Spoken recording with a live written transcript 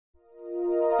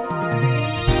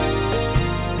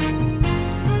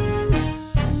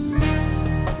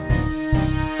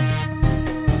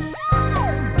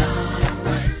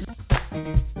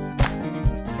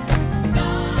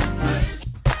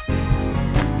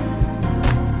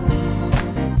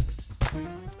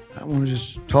I want to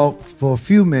just talk for a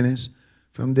few minutes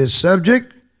from this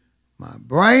subject, my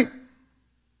bright,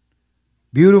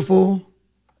 beautiful,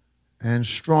 and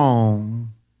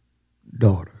strong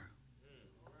daughter.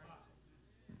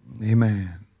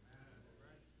 Amen.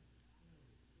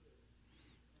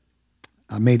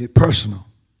 I made it personal,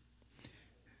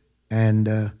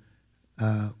 and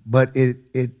but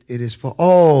it is for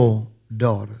all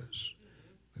daughters.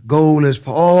 The goal is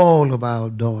for all of our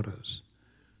daughters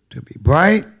to be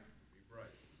bright,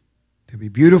 to be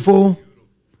beautiful,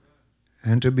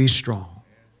 and to be strong.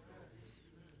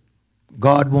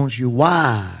 God wants you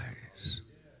wise,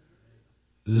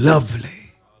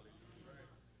 lovely,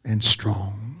 and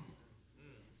strong.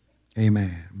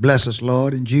 Amen. Bless us,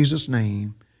 Lord, in Jesus'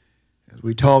 name, as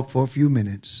we talk for a few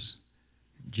minutes.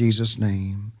 In Jesus'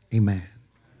 name, amen.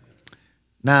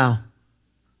 Now,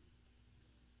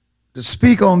 to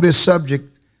speak on this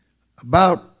subject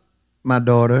about my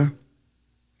daughter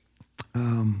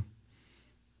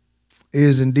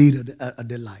is indeed a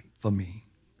delight for me.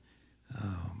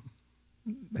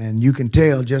 And you can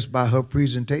tell just by her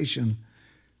presentation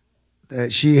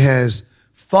that she has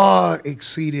far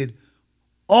exceeded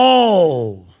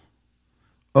all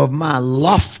of my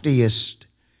loftiest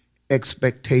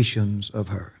expectations of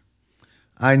her.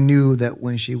 I knew that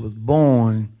when she was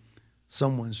born,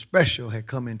 someone special had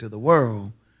come into the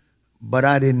world, but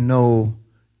I didn't know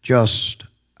just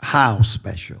how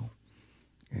special.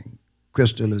 And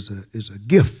Crystal is a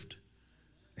gift.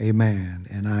 Amen.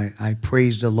 And I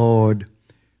praise the Lord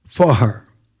for her.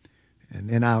 And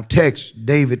in our text,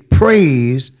 David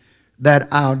prays that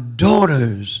our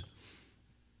daughters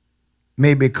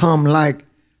may become like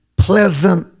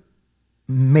pleasant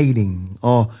mating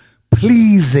or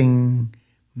pleasing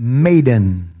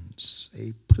maidens.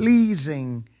 A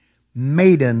pleasing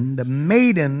maiden. The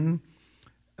maiden,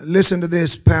 listen to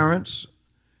this, parents,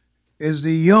 is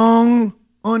the young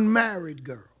unmarried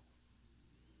girl.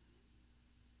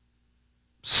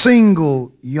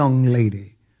 Single young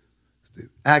lady. The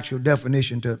actual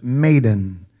definition to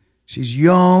maiden. She's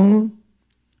young,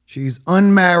 she's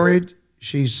unmarried,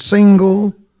 she's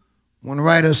single. One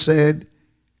writer said,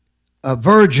 a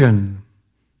virgin,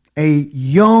 a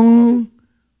young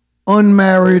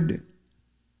unmarried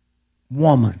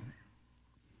woman.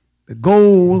 The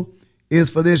goal is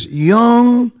for this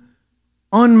young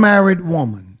unmarried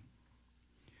woman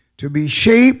to be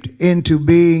shaped into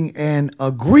being an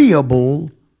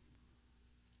agreeable,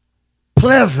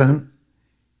 pleasant,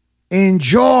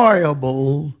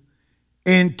 enjoyable,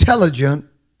 intelligent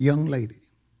young lady.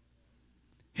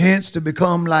 Hence, to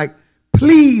become like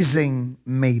pleasing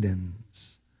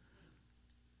maidens.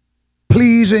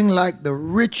 Pleasing like the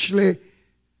richly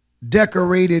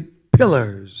decorated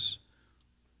pillars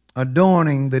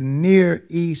adorning the Near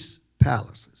East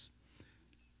palaces.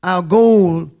 Our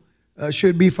goal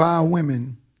should be for our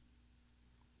women,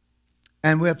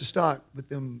 and we have to start with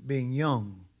them being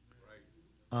young.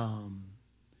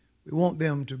 We want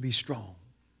them to be strong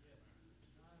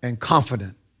and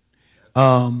confident.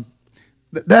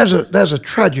 There's a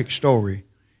tragic story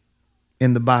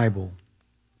in the Bible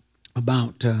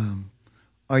about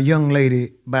a young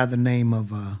lady by the name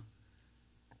of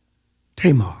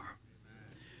Tamar.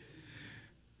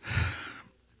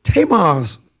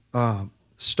 Tamar's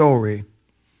story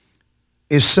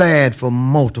is sad for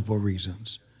multiple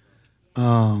reasons.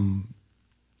 Tamar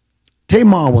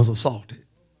was assaulted.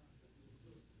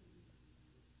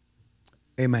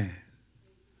 Amen.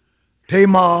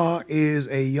 Tamar is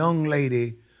a young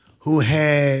lady who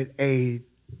had a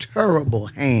terrible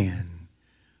hand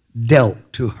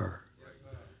dealt to her.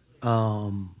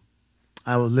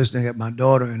 I was listening at my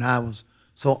daughter, and I was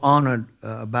so honored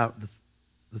about the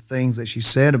things that she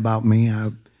said about me.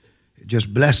 It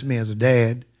just blessed me as a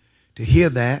dad to hear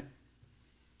that.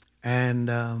 And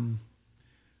I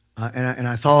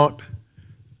thought,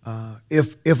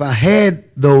 if I had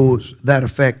that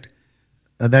effect,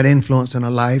 that influence in her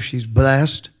life, she's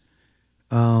blessed.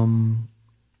 And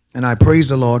I praise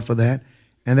the Lord for that.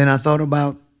 And then I thought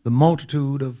about the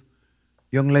multitude of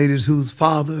young ladies whose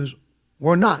fathers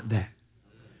were not that.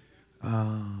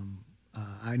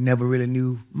 I never really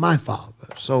knew my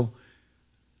father. So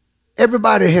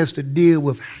everybody has to deal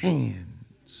with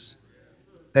hands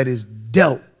that is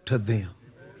dealt to them.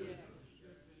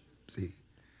 See,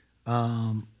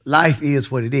 life is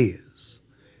what it is.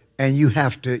 And you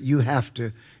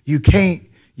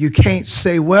can't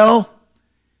say, well,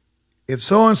 if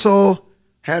so-and-so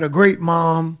had a great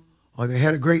mom or they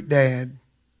had a great dad,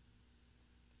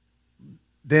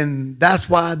 then that's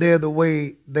why they're the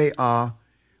way they are.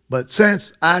 But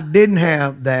since I didn't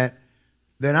have that,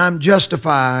 then I'm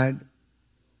justified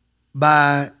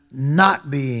by not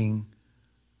being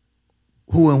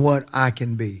who and what I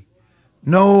can be.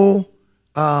 No,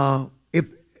 if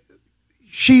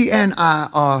she and I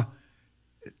are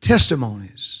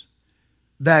testimonies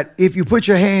that if you put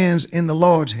your hands in the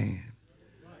Lord's hand,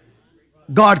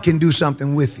 God can do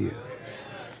something with you.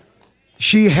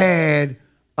 She had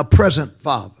a present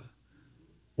father.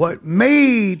 What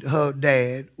made her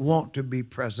dad want to be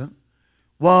present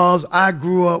was I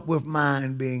grew up with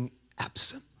mine being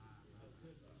absent.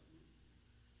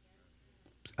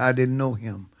 I didn't know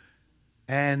him.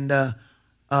 And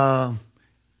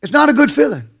it's not a good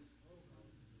feeling.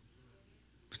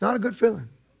 It's not a good feeling.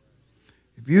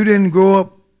 If you didn't grow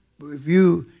up, if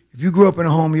you grew up in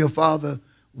a home your father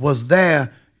was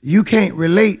there, you can't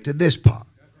relate to this part.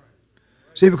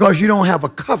 See, because you don't have a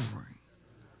covering.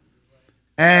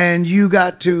 And you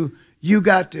don't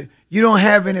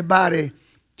have anybody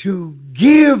to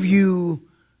give you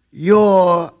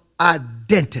your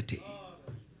identity.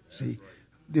 See,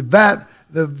 the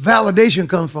validation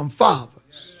comes from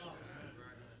fathers.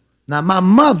 Now, my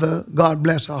mother, God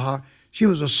bless her heart, she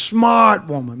was a smart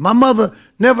woman. My mother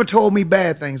never told me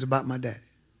bad things about my daddy.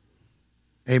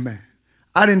 Amen.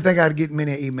 I didn't think I'd get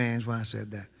many amens when I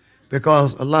said that,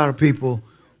 because a lot of people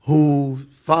whose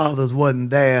fathers wasn't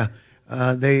there,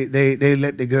 they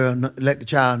let the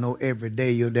child know every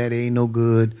day your daddy ain't no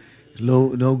good,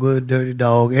 no good, dirty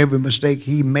dog. Every mistake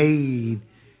he made,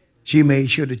 she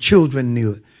made sure the children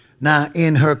knew it. Now,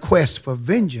 in her quest for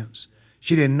vengeance,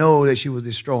 she didn't know that she was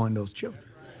destroying those children.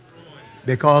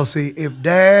 Because see, if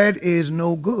dad is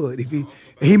no good, if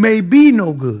he may be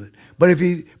no good, but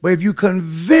if you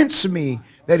convince me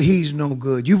that he's no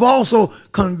good, you've also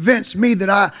convinced me that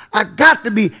I got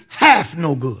to be half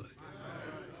no good.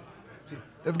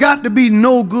 There's got to be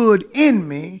no good in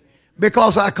me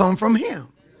because I come from him.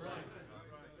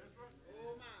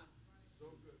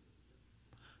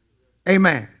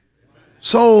 Amen.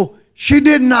 So she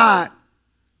did not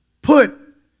put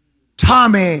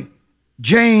Thomas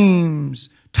James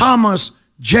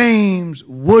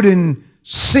Wooden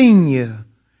Sr.,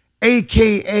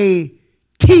 a.k.a.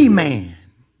 T-Man,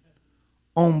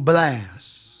 on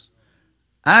blast.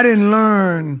 I didn't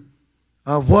learn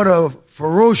what a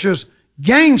ferocious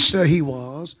gangster he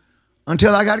was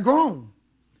until I got grown.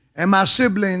 And my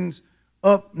siblings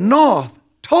up north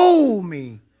told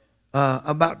me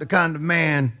about the kind of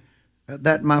man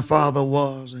that my father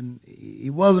was. And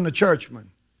he wasn't a churchman.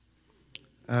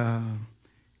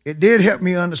 It did help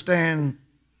me understand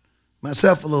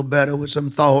myself a little better with some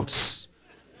thoughts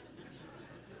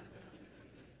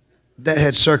that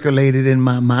had circulated in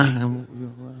my mind.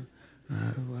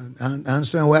 I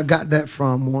understand where I got that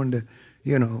from, wanting to,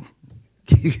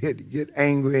 get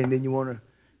angry, and then you want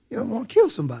to kill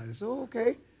somebody. So,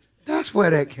 okay, that's where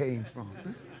that came from.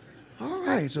 All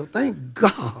right, so thank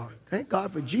God. Thank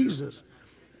God for Jesus.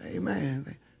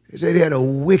 Amen. They said he had a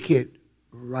wicked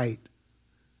right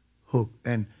hook,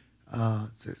 and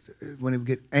when he would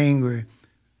get angry,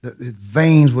 his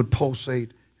veins would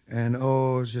pulsate, and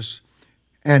it's just,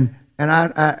 and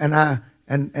I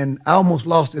almost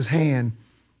lost his hand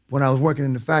when I was working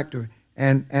in the factory.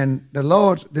 And the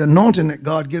anointing that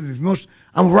God gives me,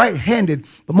 I'm right-handed,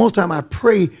 but most time I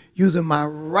pray using my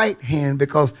right hand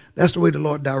because that's the way the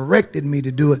Lord directed me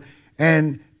to do it.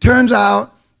 And turns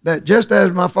out that just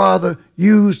as my father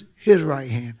used his right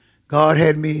hand, God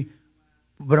had me,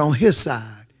 but on his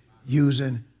side,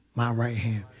 using my right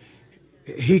hand.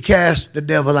 He cast the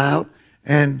devil out,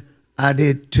 and I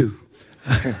did too.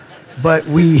 But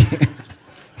the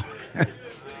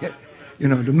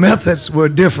methods were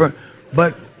different.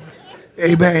 But,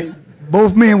 amen,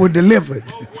 both men were delivered.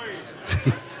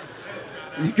 See,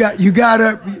 you got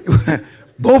up,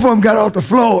 both of them got off the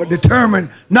floor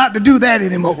determined not to do that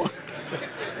anymore.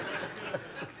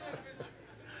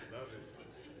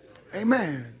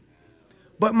 Amen.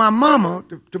 But my mama,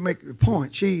 to make the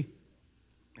point, she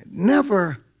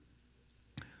never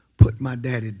put my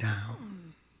daddy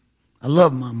down. I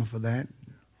love mama for that.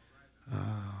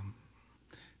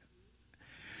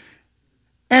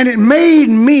 And it made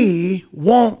me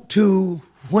want to,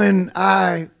 when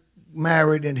I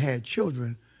married and had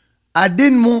children, I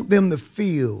didn't want them to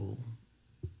feel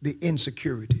the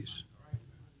insecurities.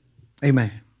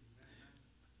 Amen.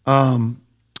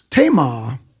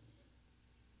 Tamar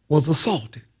was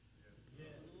assaulted.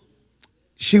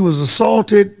 She was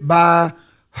assaulted by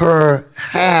her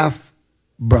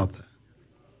half-brother.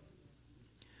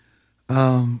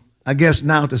 I guess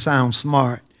now to sound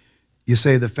smart, you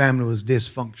say the family was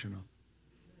dysfunctional.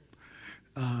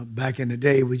 Back in the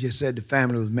day, we just said the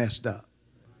family was messed up.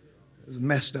 It was a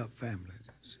messed up family.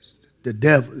 The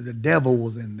devil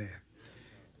was in there.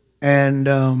 And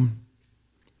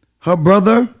her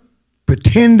brother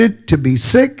pretended to be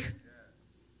sick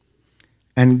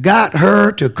and got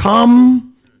her to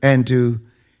come and to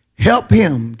help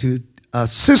him, to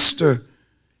assist her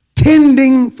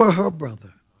tending for her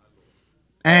brother.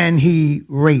 And he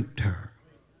raped her.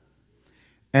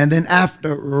 And then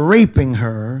after raping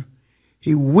her,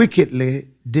 he wickedly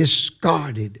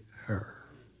discarded her.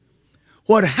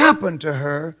 What happened to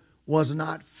her was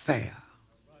not fair.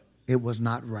 It was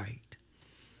not right.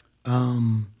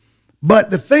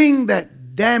 But the thing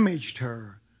that damaged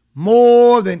her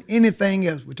more than anything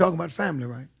else, we're talking about family,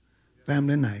 right?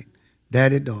 Family night,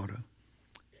 daddy, daughter,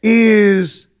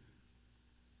 is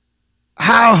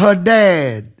how her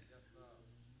dad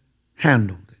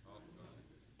handled it.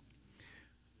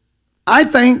 I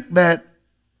think that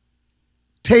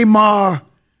Tamar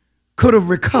could have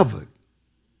recovered,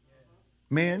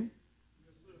 men,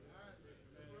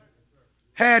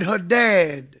 had her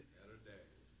dad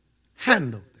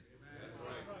handled it.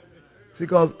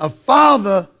 Because a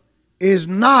father is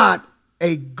not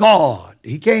a God.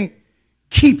 He can't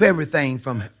keep everything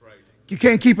from him. You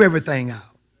can't keep everything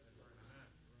out.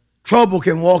 Trouble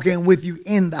can walk in with you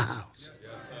in the house.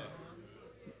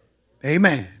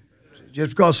 Amen.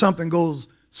 Just because something goes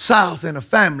south in a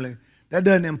family, that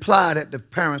doesn't imply that the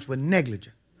parents were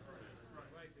negligent.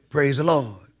 Praise the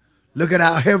Lord. Look at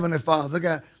our Heavenly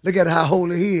Father. Look at how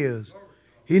holy He is.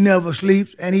 He never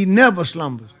sleeps and He never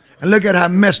slumbers. And look at how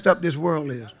messed up this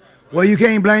world is. Well, you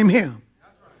can't blame Him.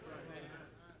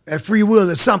 That free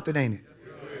will is something, ain't it?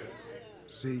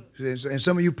 See, and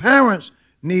some of you parents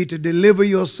need to deliver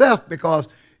yourself, because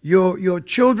your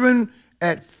children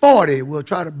at 40 will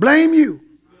try to blame you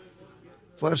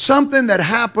for something that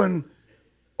happened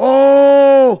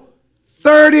 30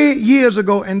 years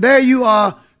ago, and there you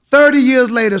are 30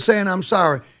 years later saying, I'm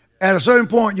sorry. At a certain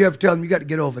point, you have to tell them you got to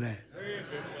get over that.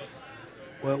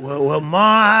 Well,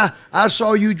 Ma, I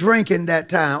saw you drinking that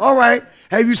time. All right.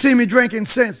 Have you seen me drinking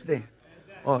since then?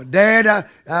 Or Dad,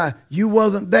 you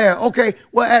wasn't there. Okay.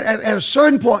 Well, at a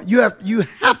certain point, you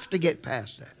have to get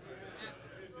past that.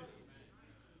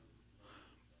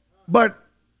 But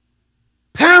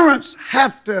parents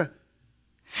have to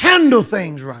handle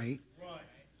things right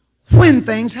when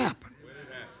things happen.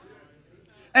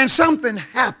 And something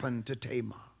happened to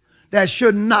Tamar that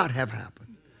should not have happened.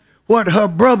 What her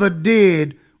brother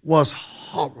did was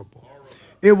horrible.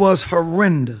 It was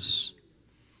horrendous.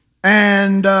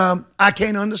 And I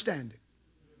can't understand it.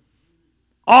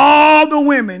 All the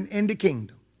women in the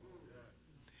kingdom.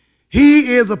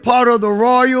 He is a part of the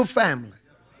royal family.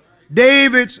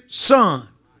 David's son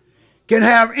can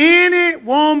have any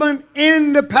woman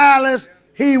in the palace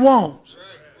he wants.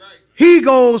 He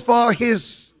goes for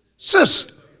his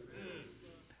sister.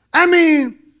 I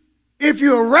mean, if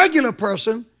you're a regular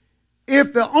person,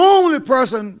 if the only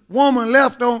woman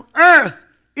left on earth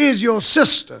is your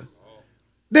sister,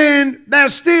 then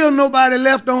there's still nobody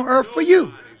left on earth for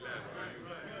you.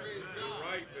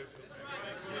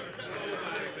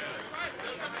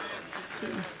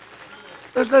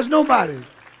 There's nobody,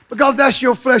 because that's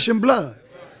your flesh and blood.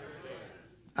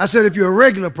 I said if you're a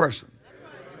regular person.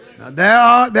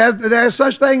 Now there's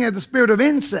such thing as the spirit of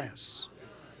incest.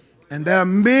 And there are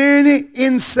many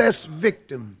incest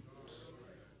victims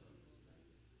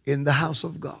in the house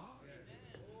of God.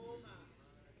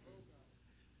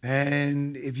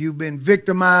 And if you've been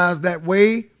victimized that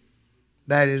way,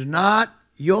 that is not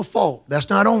your fault. That's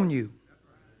not on you.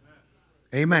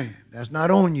 Amen. That's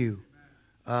not on you.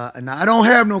 And I don't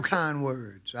have no kind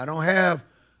words. I don't have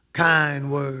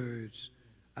kind words.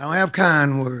 I don't have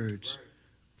kind words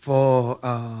for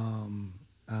a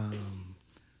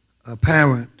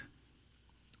parent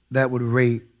that would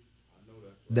rape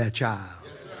that child.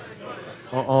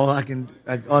 All I can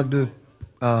do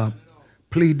is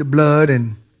plead the blood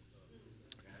and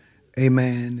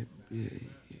amen.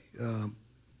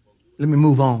 Let me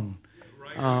move on.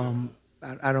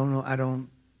 I don't know.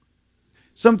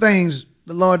 Some things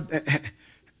the Lord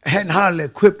hadn't hardly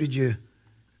equipped you,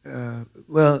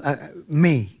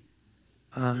 me,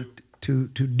 to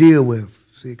deal with.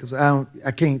 See, because I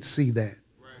can't see that.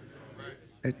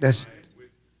 That's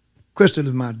Crystal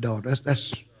is my daughter.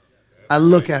 I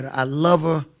look at her. I love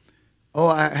her. Oh,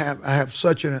 I have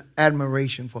such an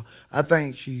admiration for her. I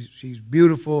think she's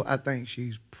beautiful. I think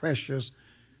she's precious.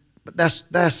 But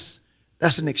that's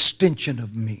an extension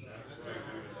of me.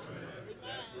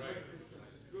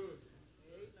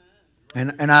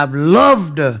 And I've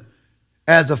loved her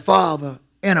as a father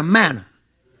in a manner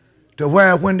to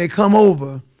where when they come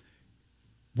over,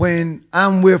 when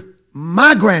I'm with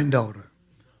my granddaughter,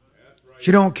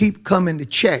 she don't keep coming to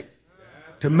check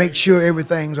to make sure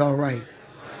everything's all right,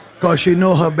 because she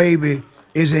know her baby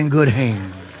is in good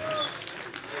hands.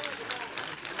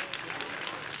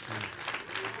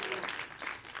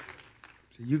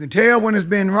 So you can tell when it's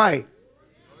been right.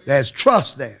 There's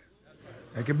trust there.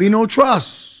 There can be no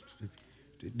trust.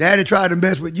 Daddy tried to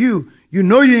mess with you, you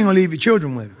know you ain't going to leave your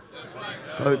children with him.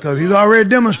 Because he's already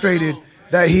demonstrated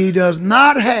that he does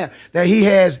not have, that he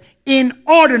has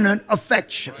inordinate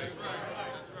affection.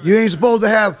 You ain't supposed to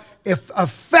have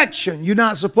affection. You're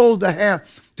not supposed to have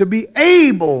to be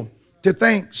able to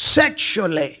think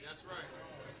sexually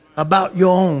about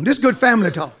your own. This is good family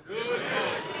talk.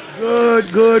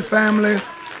 Good family.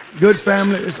 Good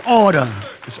family. It's order.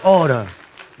 It's order.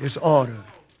 It's order.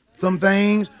 Some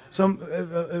things,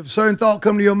 if certain thought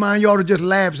come to your mind, you ought to just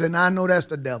laugh and say, I know that's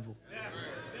the devil.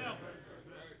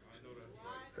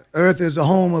 Earth is the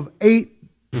home of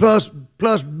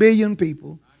 8+ billion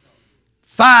people.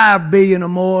 5 billion or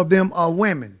more of them are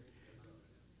women.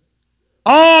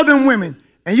 All them women.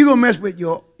 And you're going to mess with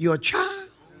your child?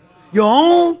 Your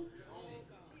own?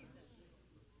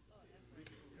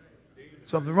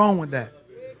 Something wrong with that.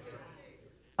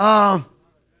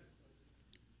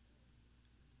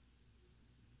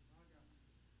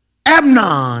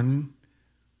 Amnon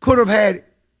could have had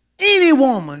any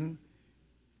woman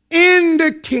in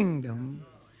the kingdom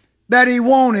that he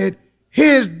wanted.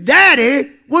 His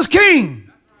daddy was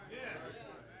king.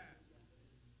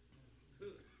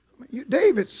 You're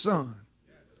David's son.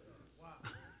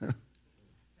 And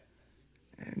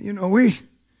you know, we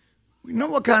know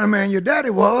what kind of man your daddy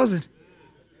was. And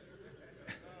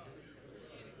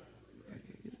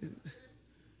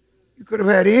you could have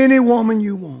had any woman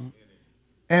you want.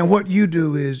 And what you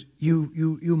do is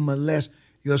you molest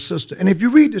your sister. And if you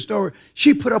read the story,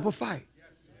 she put up a fight.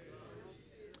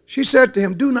 She said to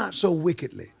him, do not so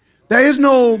wickedly. There is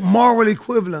no moral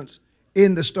equivalence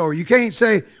in the story. You can't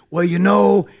say, well, you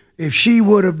know, if she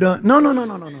would have done. No. No.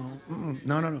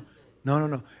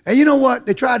 And you know what?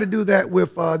 They tried to do that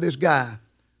with this guy,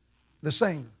 the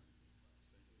singer,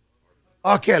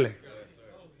 R. Kelly.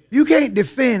 You can't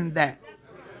defend that.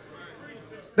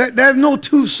 There's no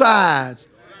two sides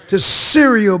to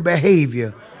serial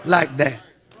behavior like that.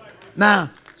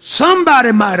 Now,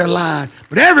 somebody might have lied,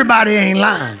 but everybody ain't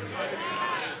lying.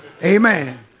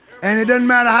 Amen. And it doesn't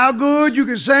matter how good you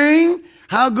can sing,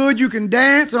 how good you can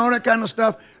dance, and all that kind of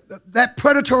stuff. That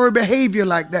predatory behavior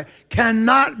like that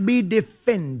cannot be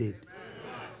defended.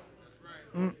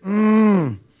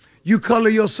 You color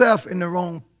yourself in the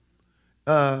wrong,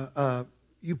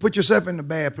 you put yourself in the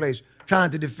bad place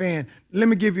trying to defend. Let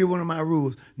me give you one of my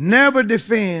rules. Never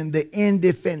defend the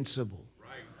indefensible.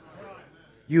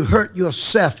 You hurt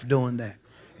yourself doing that.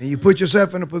 And you put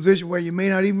yourself in a position where you may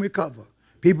not even recover.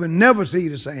 People never see you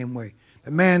the same way.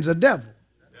 The man's a devil.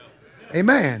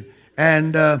 Amen.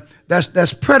 And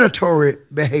that's predatory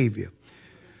behavior.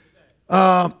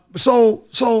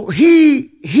 So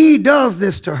he does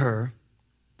this to her.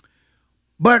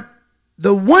 But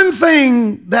the one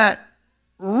thing that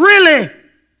really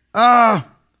I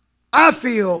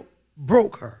feel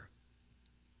broke her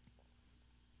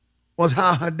was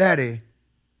how her daddy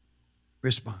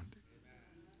responded.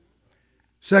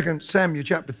 2 Samuel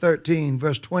chapter 13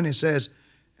 verse 20 says,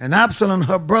 and Absalom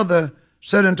her brother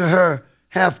said unto her,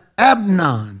 hath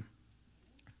Amnon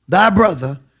thy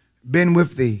brother been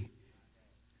with thee?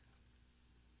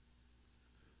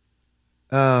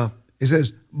 It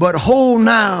says, but hold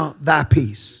now thy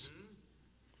peace,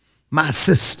 my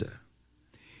sister.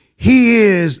 He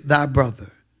is thy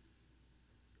brother.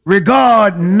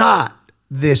 Regard not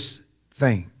this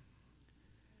thing.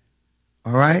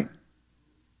 All right?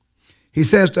 He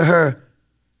says to her,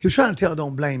 he was trying to tell her,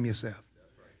 don't blame yourself.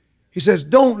 He says,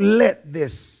 don't let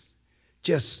this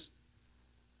just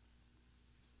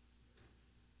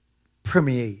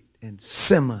permeate and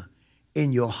simmer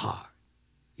in your heart.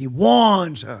 He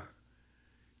warns her,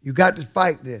 you got to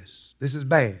fight this. This is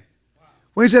bad.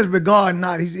 When he says regard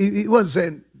not, he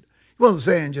wasn't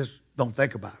saying just don't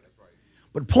think about it.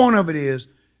 But the point of it is,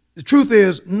 the truth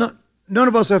is, none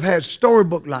of us have had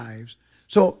storybook lives,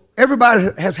 so everybody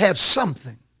has had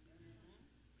something.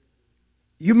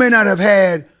 You may not have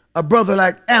had a brother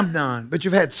like Amnon, but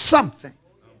you've had something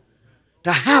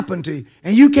to happen to you.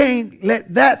 And you can't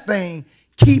let that thing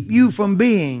keep you from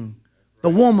being the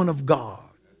woman of God,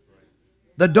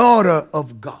 the daughter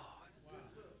of God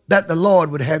that the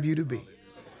Lord would have you to be.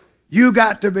 You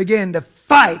got to begin to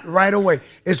fight right away.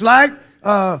 It's like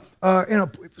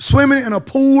swimming in a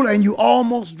pool and you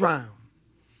almost drown.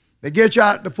 They get you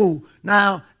out the pool.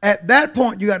 Now, at that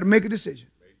point, you got to make a decision.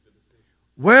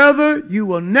 Whether you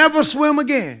will never swim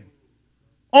again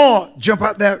or jump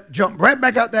right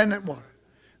back out there in that water.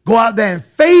 Go out there and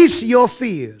face your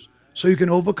fears so you can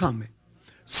overcome it.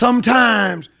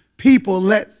 Sometimes people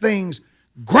let things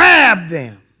grab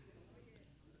them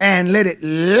and let it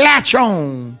latch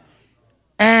on,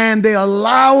 and they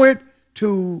allow it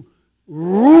to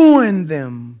ruin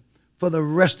them for the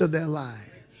rest of their lives.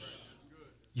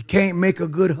 You can't make a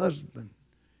good husband.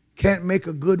 Can't make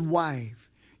a good wife.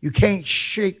 You can't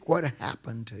shake what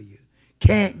happened to you.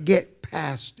 Can't get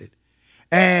past it.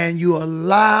 And you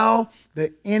allow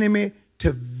the enemy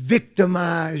to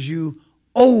victimize you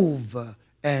over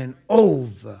and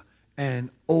over and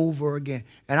over again.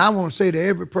 And I want to say to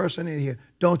every person in here,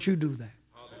 don't you do that.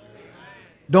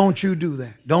 Don't you do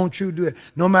that. Don't you do it.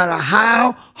 No matter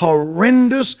how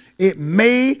horrendous it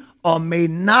may or may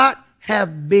not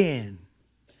have been,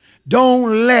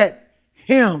 don't let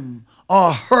him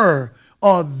or her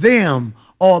or them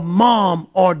or mom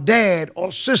or dad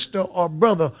or sister or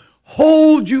brother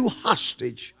hold you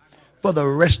hostage for the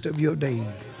rest of your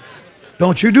days.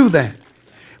 Don't you do that.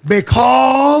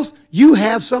 Because you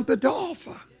have something to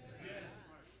offer.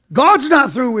 God's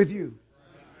not through with you.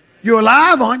 You're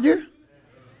alive, aren't you?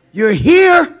 You're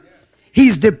here.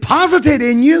 He's deposited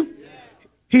in you.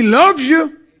 He loves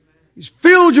you. He's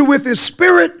filled you with his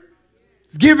spirit.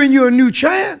 He's given you a new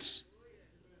chance.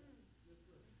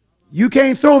 You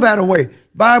can't throw that away.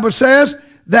 Bible says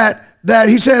that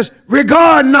he says,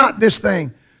 regard not this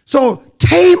thing. So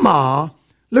Tamar,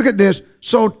 look at this.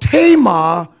 So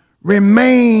Tamar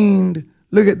remained,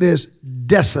 look at this,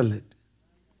 desolate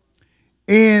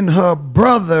in her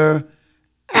brother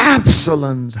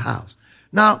Absalom's house.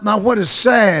 Now what's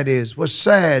sad is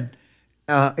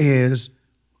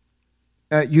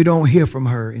you don't hear from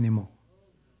her anymore.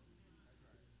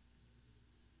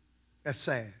 That's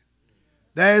sad.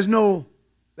 There is no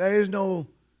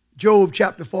Job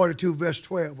chapter 42 verse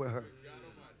 12 with her.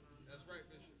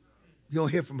 You don't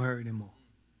hear from her anymore.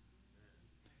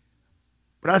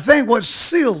 But I think what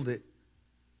sealed it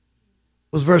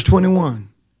was verse 21.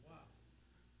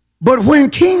 But when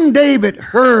King David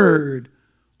heard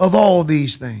of all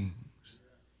these things,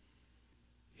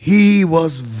 he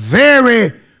was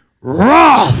very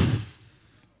wroth.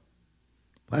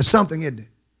 That's something, isn't it?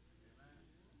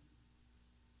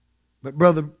 But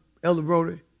Brother Elder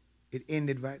Brody, it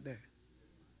ended right there.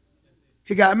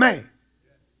 He got mad.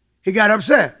 He got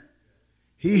upset.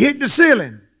 He hit the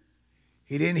ceiling.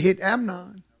 He didn't hit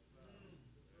Amnon.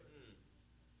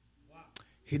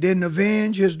 He didn't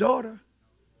avenge his daughter.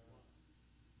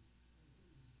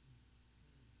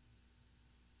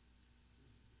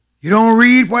 You don't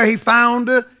read where he found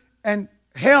her and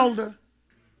held her.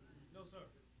 No, sir.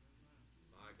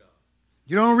 My God.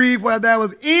 You don't read where there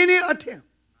was any attempt.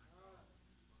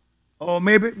 Or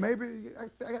maybe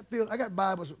I got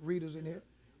Bible readers in here.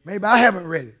 Maybe I haven't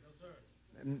read it.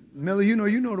 No, Miller,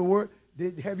 you know the word.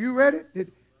 Have you read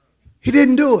it? He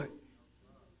didn't do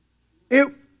it.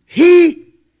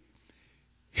 He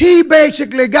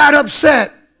basically got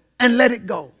upset and let it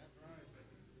go.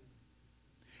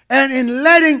 And in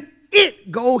letting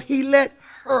it go, he let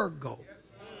her go.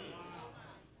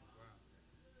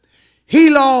 He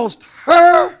lost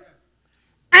her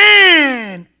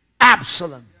and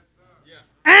Absalom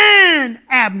and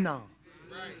Amnon.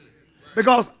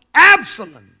 Because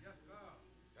Absalom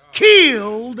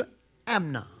killed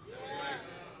Amnon.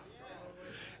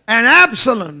 And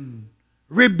Absalom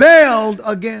rebelled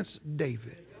against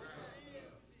David.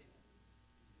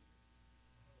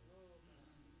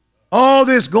 All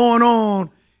this going on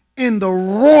in the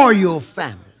royal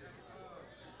family.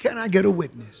 Can I get a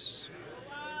witness?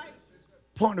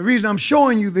 The reason I'm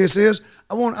showing you this is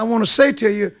I want to say to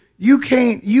you, you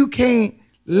can't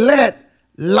let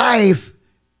life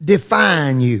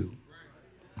define you.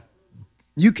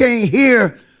 You can't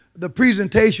hear the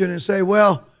presentation and say,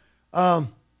 well, I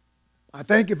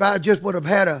think if I just would have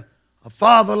had a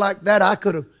father like that, I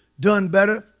could have done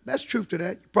better. That's truth to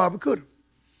that. You probably could have.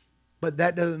 But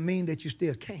that doesn't mean that you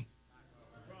still can't.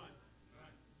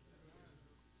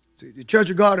 See, the Church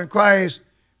of God in Christ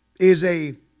is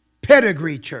a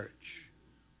pedigree church.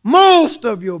 Most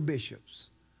of your bishops,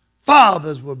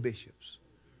 fathers were bishops.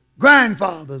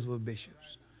 Grandfathers were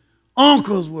bishops.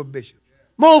 Uncles were bishops.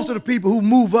 Most of the people who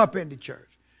move up in the church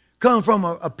come from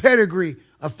a pedigree,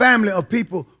 a family of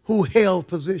people who held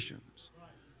positions.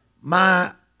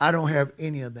 I don't have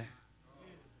any of that.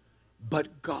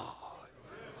 But God.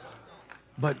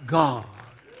 But God.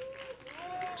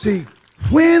 See,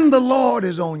 When the Lord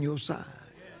is on your side,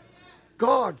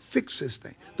 God fixes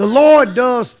things. The Lord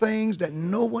does things that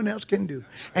no one else can do.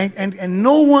 And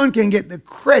no one can get the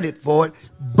credit for it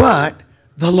but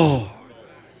the Lord.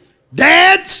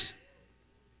 Dads,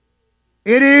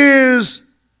 it is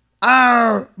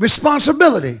our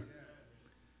responsibility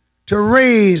to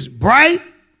raise bright,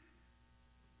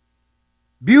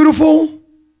 beautiful,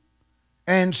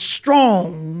 and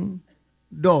strong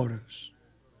daughters.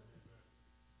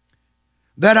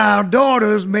 That our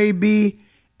daughters may be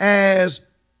as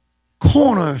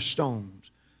cornerstones.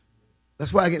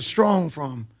 That's where I get strong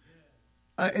from.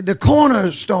 The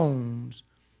cornerstones,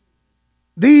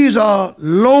 these are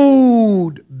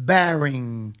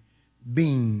load-bearing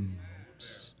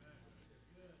beams.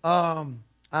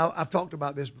 I've talked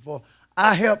about this before.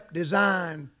 I helped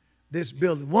design this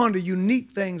building. One of the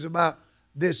unique things about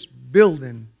this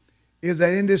building is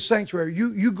that in this sanctuary,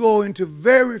 you go into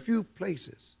very few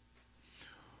places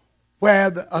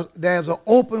where there's an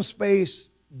open space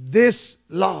this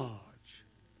large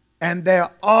and there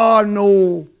are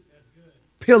no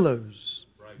pillars.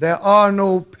 There are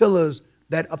no pillars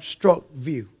that obstruct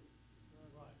view.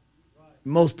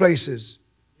 In most places,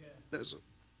 there's a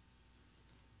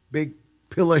big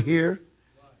pillar here,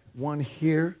 one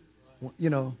here,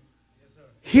 you know.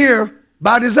 Here,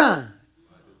 by design.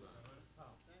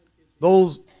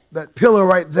 That pillar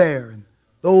right there, and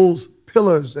those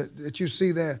pillars that you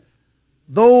see there,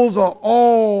 those are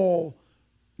all,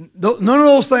 none of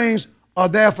those things are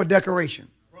there for decoration.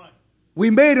 We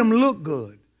made them look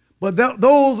good, but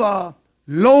those are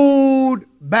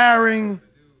load-bearing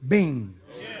beams.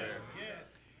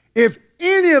 If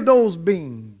any of those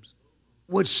beams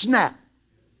would snap,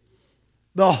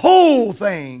 the whole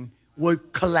thing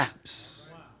would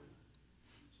collapse.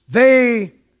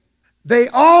 They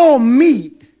all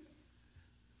meet.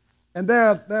 And there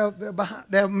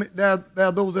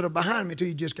are those that are behind me until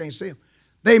you just can't see them.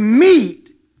 They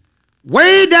meet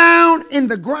way down in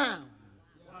the ground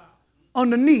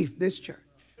underneath this church.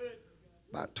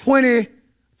 About 20,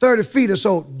 30 feet or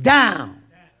so down.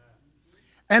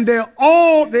 And they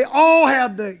all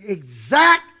have the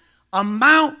exact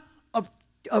amount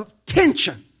of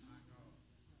tension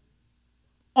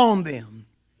on them.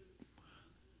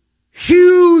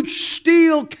 Huge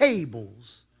steel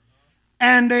cables.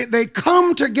 And they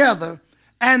come together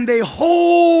and they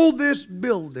hold this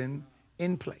building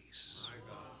in place.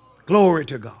 Glory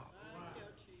to God.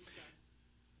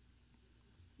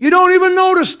 You don't even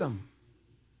notice them.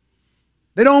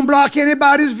 They don't block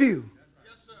anybody's view.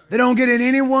 They don't get in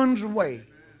anyone's way.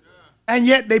 And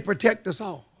yet they protect us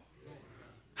all.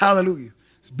 Hallelujah.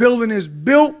 This building is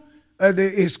built,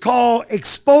 it's called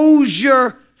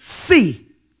Exposure C.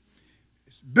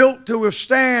 It's built to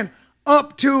withstand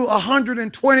up to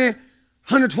 120,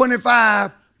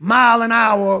 125 mile an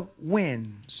hour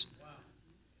winds.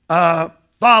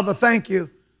 Father, thank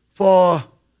you for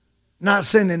not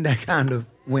sending that kind of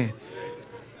wind.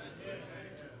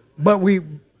 But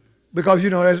because you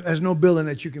know there's no building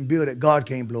that you can build that God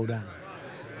can't blow down.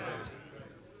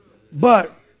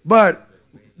 But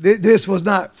this was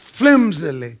not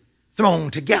flimsily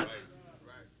thrown together.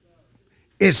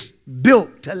 It's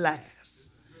built to last.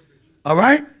 All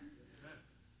right?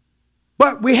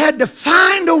 But we had to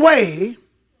find a way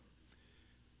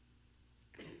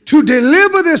to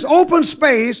deliver this open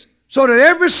space so that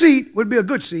every seat would be a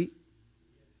good seat.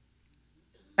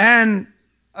 And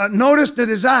notice the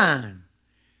design.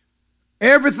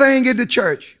 Everything in the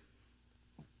church,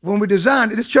 when we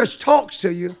designed it, this church talks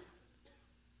to you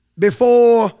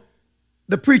before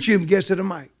the preacher even gets to the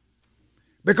mic.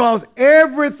 Because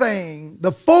everything,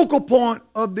 the focal point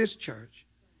of this church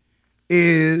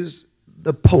is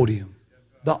the podium,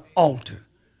 the altar.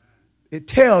 It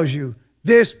tells you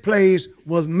this place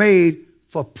was made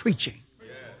for preaching.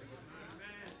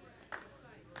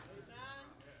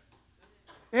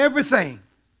 Everything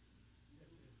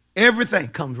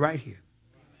comes right here.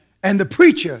 And the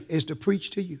preacher is to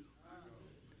preach to you.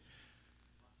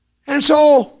 And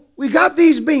so we got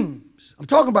these beams. I'm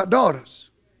talking about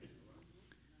daughters.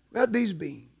 We got these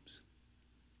beams.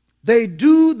 They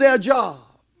do their job.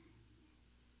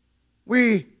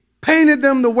 We painted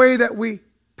them the way that we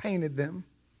painted them.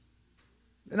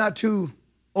 They're not too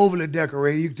overly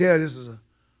decorated. You can tell this is a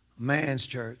man's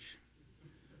church.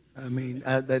 I mean,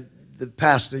 the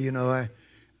pastor, you know,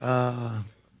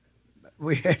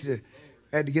 we had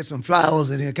to get some flowers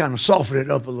in here, kind of soften it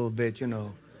up a little bit, you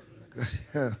know.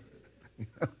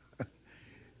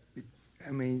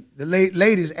 I mean, the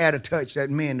ladies add a touch that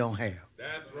men don't have.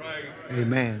 That's right.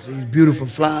 Amen. So these beautiful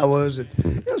flowers, and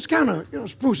it's kind of,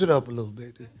 spruce it up a little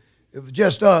bit. If it was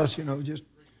just us, just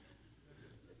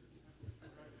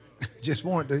Just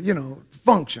wanted to,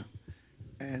 function.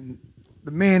 And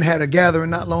the men had a gathering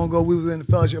not long ago. We were in the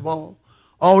fellowship hall.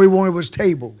 All we wanted was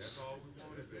tables.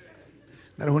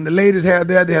 Now, when the ladies have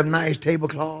there, they have nice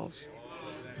tablecloths,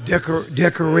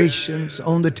 decorations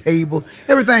on the table.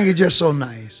 Everything is just so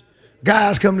nice.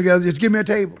 Guys come together, just give me a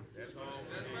table.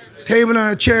 Table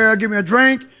and a chair, give me a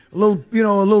drink, a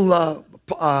little a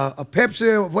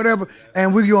Pepsi or whatever,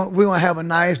 and we're gonna have a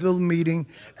nice little meeting,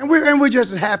 and we're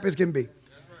just as happy as can be.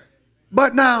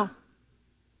 But now,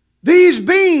 these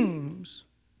beams,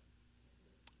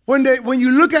 when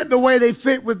you look at the way they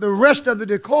fit with the rest of the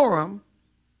decorum,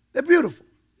 they're beautiful.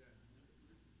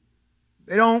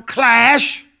 They don't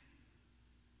clash.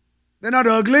 They're not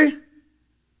ugly.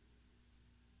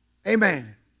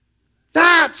 Amen.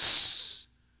 That's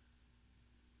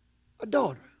a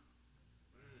daughter.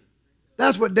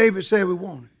 That's what David said we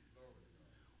wanted.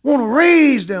 We want to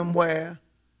raise them where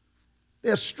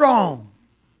they're strong.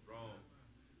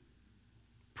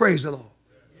 Praise the Lord.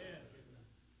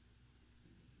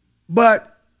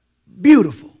 But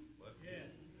beautiful.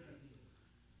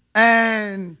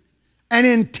 And an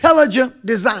intelligent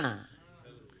design.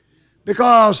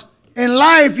 Because in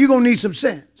life, you're going to need some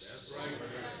sense.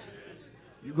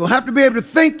 You're going to have to be able to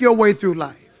think your way through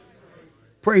life.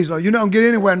 Praise the Lord. You're not going to get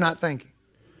anywhere not thinking.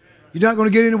 You're not going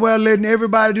to get anywhere letting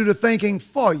everybody do the thinking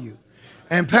for you.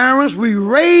 And parents, we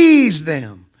raise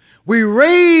them. We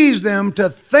raise them to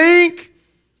think,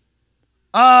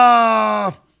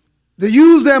 to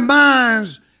use their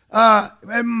minds.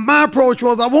 And my approach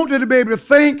was I want them to be able to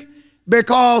think,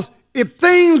 because if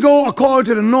things go according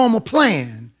to the normal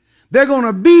plan, they're going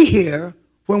to be here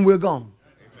when we're gone.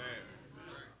 Amen.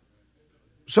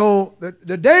 So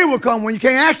the day will come when you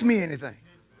can't ask me anything.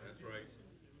 That's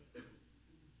right.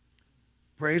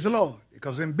 Praise the Lord.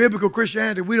 Because in biblical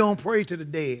Christianity, we don't pray to the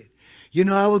dead. You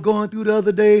know, I was going through the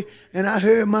other day, and I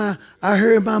heard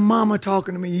my mama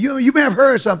talking to me. You may have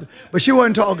heard something, but she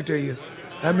wasn't talking to you.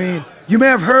 I mean, you may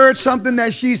have heard something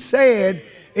that she said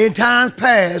in times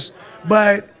past,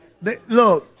 but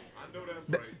look,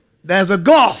 there's a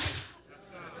gulf.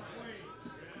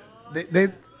 They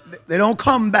don't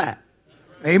come back.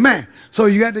 Amen. So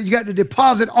you got to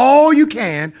deposit all you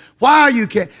can while you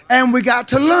can, and we got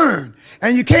to learn.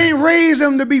 And you can't raise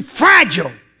them to be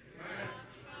fragile.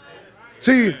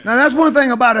 See, now that's one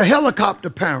thing about a helicopter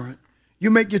parent.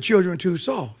 You make your children too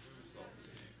soft.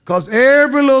 Because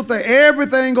every little thing,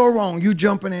 everything go wrong, you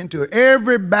jumping into it.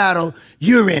 Every battle,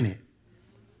 you're in it.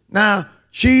 Now,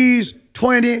 she's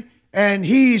 20 and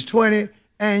he's 20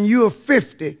 and you're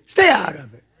 50. Stay out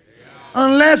of it.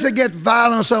 Unless it gets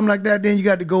violent or something like that, then you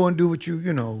got to go and do what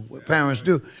what parents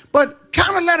do. But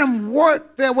kind of let them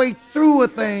work their way through a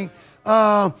thing.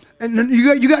 And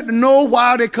you got to know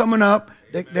while they're coming up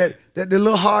that the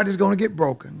little heart is going to get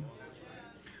broken.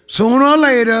 Sooner or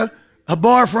later, her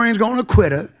boyfriend's going to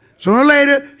quit her. Sooner or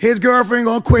later, his girlfriend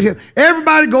going to quit him.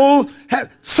 Everybody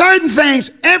have certain things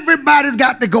everybody's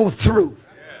got to go through.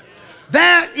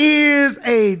 There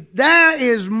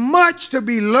is much to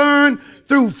be learned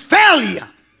through failure.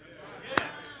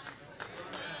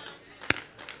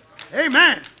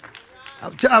 Amen.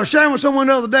 I was sharing with someone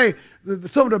the other day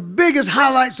some of the biggest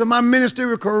highlights of my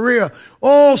ministerial career.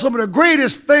 Oh, some of the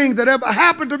greatest things that ever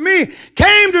happened to me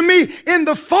came to me in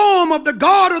the form of the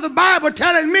God of the Bible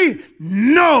telling me,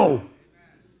 no.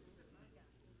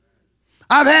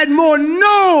 I've had more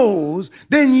no's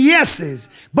than yeses,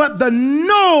 but the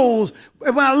no's,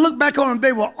 when I look back on them,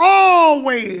 they were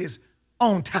always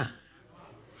on time.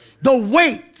 The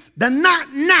waits, the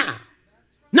not now,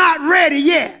 not ready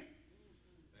yet.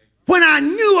 When I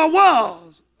knew I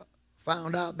was,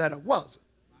 found out that I wasn't.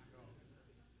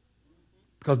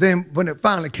 Because then when it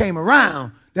finally came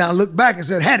around, then I looked back and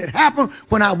said, had it happened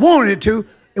when I wanted it to,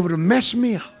 it would have messed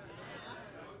me up.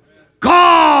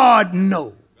 God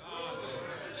knows.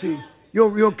 See,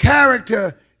 your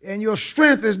character and your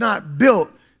strength is not built.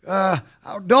 Our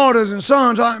daughters and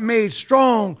sons aren't made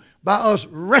strong by us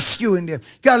rescuing them.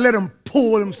 You got to let them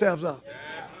pull themselves up.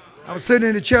 I was sitting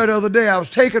in the chair the other day. I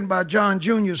was taken by John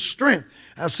Jr.'s strength.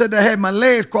 I said I had my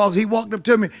legs crossed. He walked up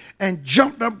to me and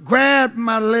jumped up, grabbed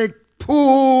my leg,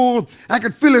 pulled. I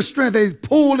could feel his strength. He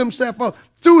pulled himself up,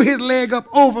 threw his leg up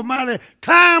over my leg,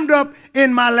 climbed up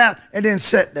in my lap, and then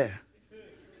sat there.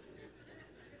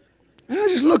 And I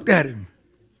just looked at him.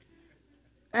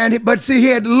 But see, he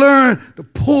had to learn to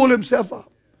pull himself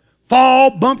up. Fall,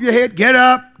 bump your head, get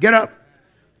up,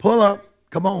 pull up,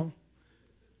 come on.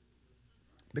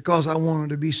 Because I want her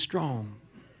to be strong.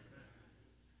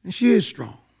 And she is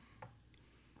strong.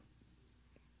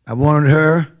 I wanted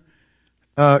her.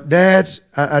 Dad,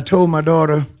 I told my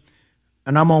daughter,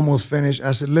 and I'm almost finished,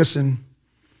 I said, listen,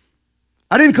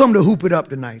 I didn't come to hoop it up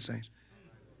tonight, saints.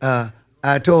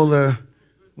 I told her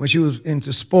when she was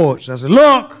into sports, I said,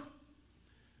 look,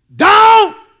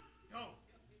 don't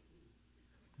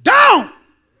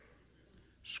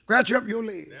scratch up your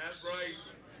legs. That's right.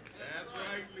 That's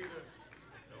right, leader.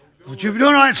 But you're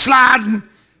doing all that sliding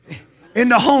in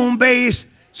the home base,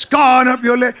 scarring up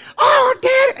your leg. Oh,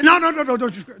 Daddy. No,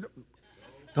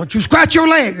 don't you scratch your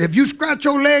legs. If you scratch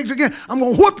your legs again, I'm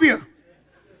going to whoop you.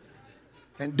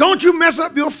 And don't you mess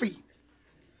up your feet.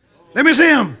 Let me see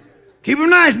them. Keep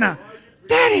them nice now.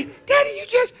 Daddy, you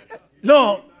just...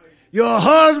 Look, your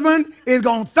husband is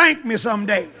going to thank me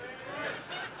someday.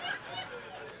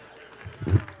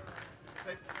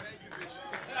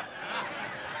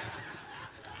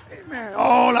 Man,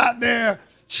 all out there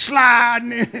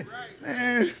sliding in.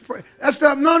 Man, that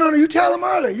stuff, no, you tell them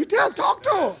early. Talk to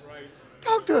her.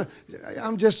 Talk to her.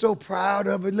 I'm just so proud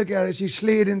of her. Look at her. She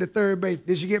slid into third base.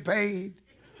 Did she get paid?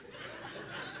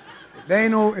 If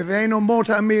there ain't no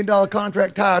multi-million-dollar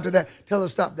contract tied to that, tell her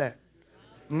stop that.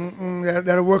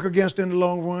 That'll work against her in the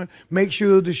long run. Make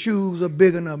sure the shoes are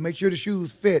big enough. Make sure the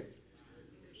shoes fit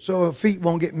so her feet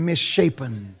won't get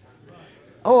misshapen.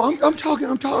 Oh, I'm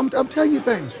telling you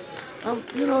things.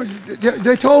 You know,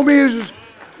 they told me it's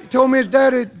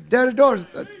daddy, daughter,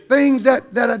 things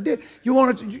that I did. You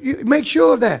want to make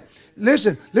sure of that.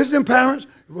 Listen, parents.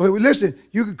 Listen,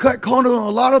 you can cut corners on a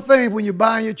lot of things when you're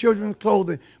buying your children's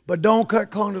clothing, but don't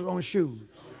cut corners on shoes.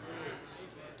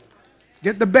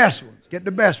 Get the best ones. Get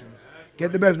the best ones.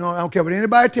 Get the best. No, I don't care what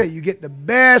anybody tell you. You get the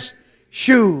best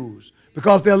shoes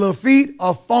because their little feet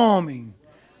are forming.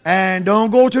 And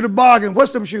don't go to the bargain.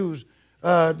 What's them shoes?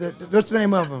 What's the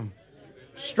name of them?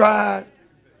 Stride.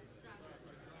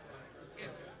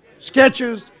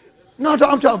 Skechers. No, I'm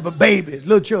talking about babies,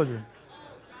 little children.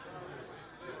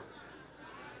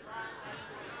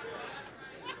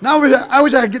 Now I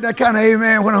wish I could get that kind of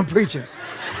amen when I'm preaching.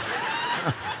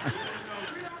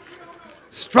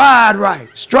 Stride right.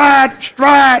 Stride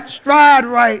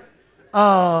right.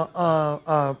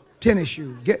 Tennis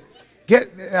shoes.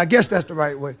 I guess that's the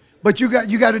right way. But you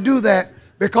got to do that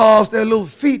because their little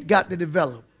feet got to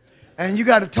develop. And you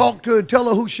got to talk to her, tell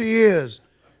her who she is.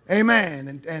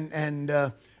 Amen. And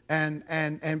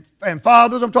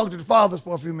fathers, I'm talking to the fathers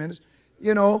for a few minutes.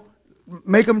 You know,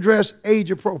 make them dress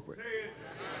age appropriate.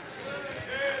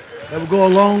 That will go a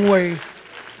long way.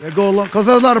 They'll go along because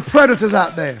there's a lot of predators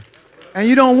out there. And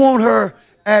you don't want her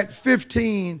at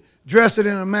 15 dressing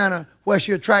in a manner where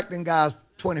she's attracting guys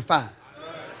 25.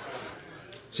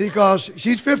 See, because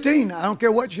she's 15. I don't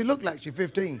care what she looked like. She's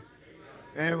 15.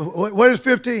 And what is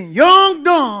 15? Young,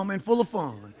 dumb, and full of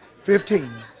fun. 15,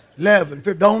 11,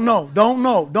 15. Don't know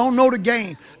the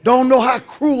game. Don't know how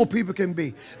cruel people can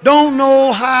be. Don't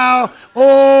know how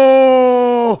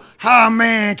a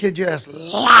man can just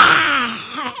lie.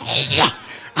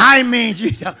 I mean,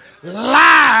 you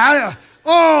lie.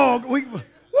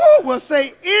 We'll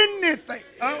say anything.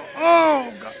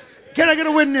 Oh, God. Can I get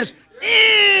a witness?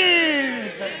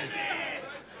 Anything.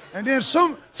 And then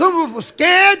some of us were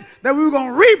scared that we were going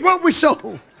to reap what we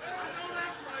sowed.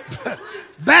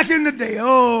 Back in the day,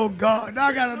 oh God, now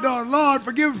I got a daughter. Lord,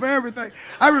 forgive me for everything.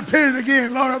 I repented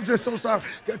again. Lord, I'm just so sorry.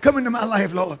 Come into my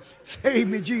life, Lord. Save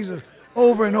me, Jesus,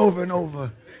 over and over and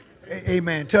over.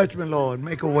 Amen. Touch me, Lord.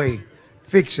 Make a way.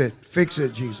 Fix it,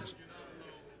 Jesus.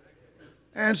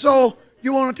 And so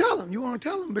you want to tell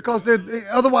them. Because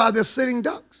otherwise they're sitting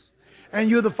ducks. And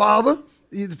you're the father.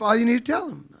 You need to tell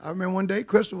them. I remember one day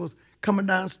Crystal was coming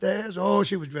downstairs. Oh,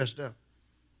 she was dressed up.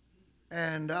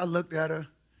 And I looked at her.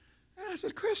 And I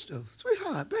said, Crystal,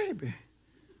 sweetheart, baby,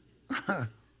 where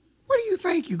do you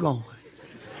think you're going?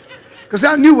 Because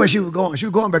I knew where she was going. She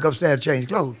was going back upstairs to change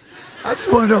clothes. I just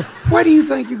wanted to know, where do you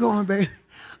think you're going, baby?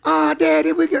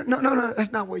 Daddy, no,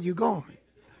 that's not where you're going.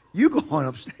 You're going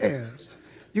upstairs.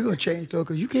 You're going to change clothes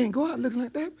because you can't go out looking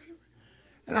like that, baby.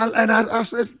 And I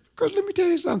said, Chris, let me tell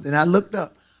you something. I looked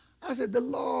up. I said, the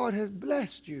Lord has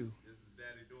blessed you. This is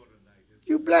daddy-daughter night.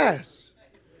 You blessed.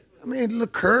 I mean, the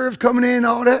curves coming in and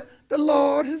all that. The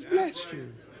Lord has blessed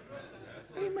you.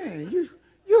 Amen.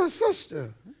 You're a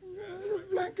sister. You're a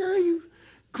black girl. You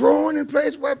growing in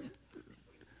place where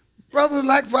brothers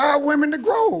like for our women to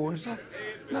grow.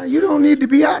 Now, you don't need to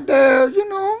be out there,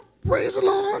 praise the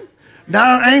Lord.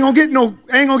 Now, I ain't gonna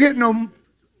get no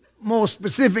more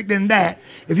specific than that.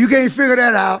 If you can't figure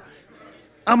that out,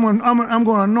 I'm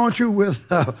gonna anoint you with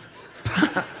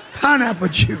pineapple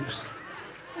juice.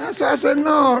 And so I said,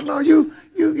 no,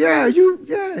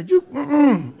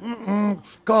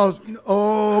 cause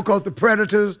the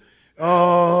predators,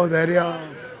 that they are.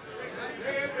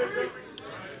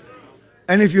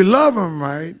 And if you love them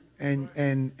right,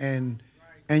 and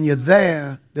and you're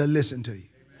there, they'll listen to you.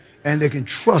 And they can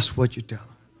trust what you tell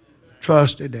them.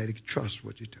 Trust their daddy, trust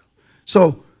what you tell them.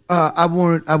 So I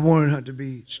wanted her to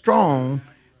be strong,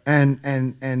 but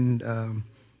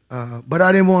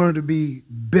I didn't want her to be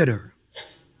bitter.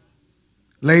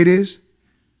 Ladies,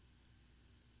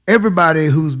 everybody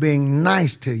who's being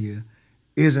nice to you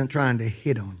isn't trying to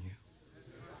hit on you.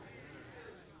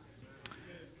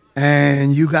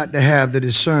 And you got to have the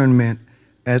discernment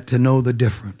to know the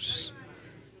difference.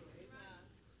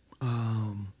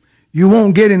 You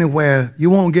won't get anywhere, you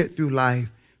won't get through life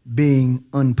being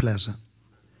unpleasant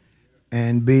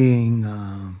and being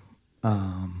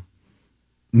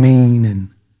mean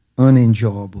and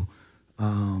unenjoyable.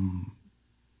 Some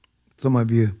of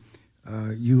you,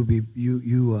 you're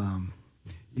gonna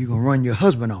run your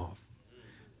husband off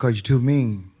because you're too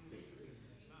mean.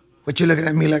 What you looking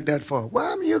at me like that for?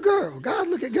 Well, I'm your girl. God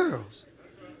look at girls.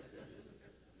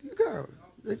 Your girl.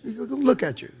 He's gonna look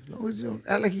at you. As long as you don't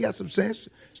act like you got some sense,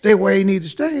 stay where you need to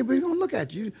stay, but he's gonna look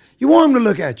at you. You want him to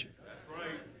look at you.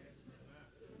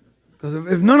 Because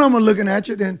if none of them are looking at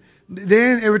you, then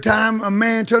every time a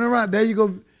man turn around, there you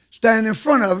go stand in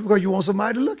front of him because you want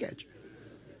somebody to look at you.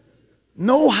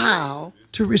 Know how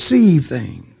to receive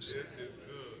things.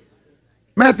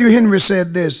 Matthew Henry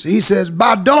said this. He says,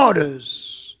 by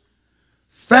daughters,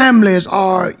 families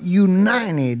are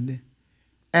united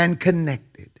and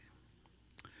connected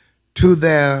to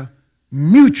their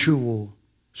mutual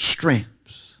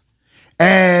strengths,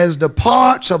 as the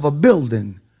parts of a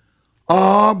building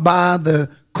are by the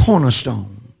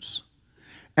cornerstones.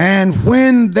 And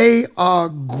when they are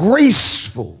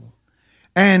graceful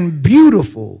and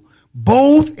beautiful,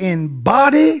 both in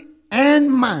body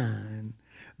and mind,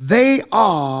 they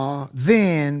are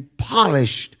then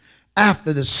polished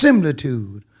after the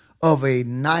similitude of a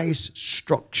nice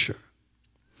structure.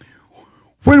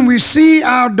 When we see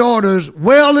our daughters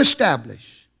well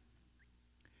established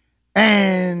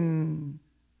and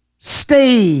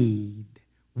stayed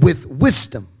with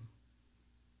wisdom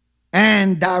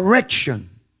and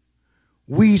direction,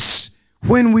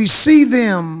 when we see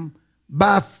them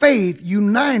by faith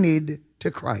united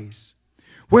to Christ,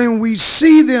 when we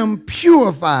see them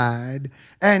purified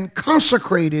and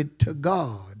consecrated to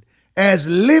God as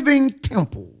living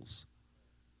temples,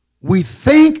 we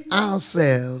think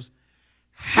ourselves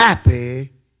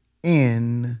happy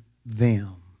in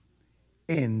them.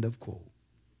 End of quote.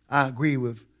 I agree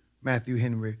with Matthew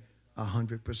Henry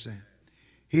 100%.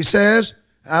 He says,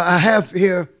 I have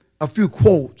here a few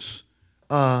quotes,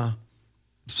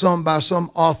 some by some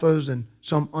authors and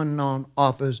some unknown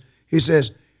authors. He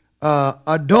says,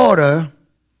 a daughter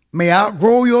may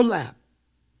outgrow your lap,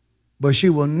 but she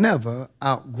will never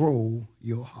outgrow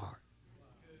your heart.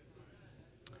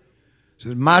 He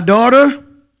says, my daughter,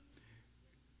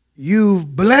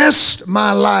 you've blessed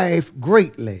my life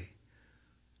greatly.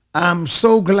 I'm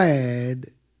so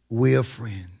glad we're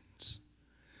friends.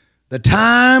 The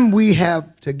time we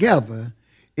have together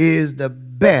is the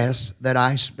best that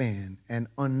I spend. An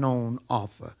unknown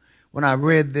author. When I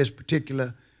read this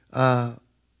particular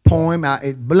poem,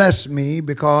 it blessed me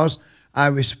because I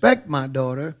respect my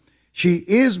daughter. She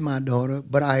is my daughter,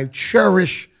 but I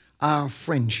cherish our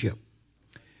friendship.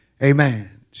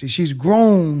 Amen. See, she's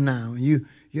grown now. You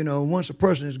know, once a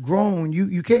person is grown,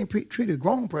 you can't treat a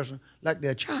grown person like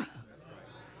they're a child.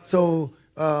 So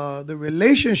the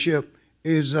relationship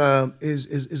is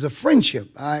a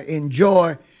friendship. I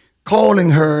enjoy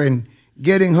calling her and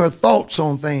getting her thoughts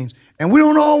on things. And we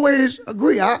don't always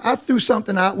agree. I threw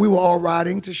something out. We were all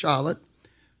riding to Charlotte.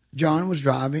 John was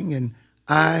driving, and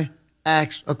I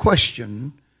asked a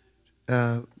question.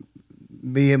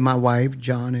 Me and my wife,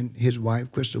 John and his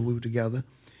wife, Crystal, we were together.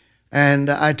 And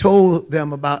I told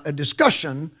them about a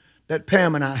discussion that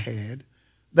Pam and I had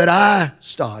that I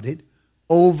started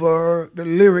over the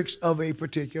lyrics of a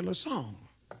particular song.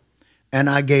 And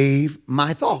I gave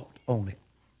my thought on it.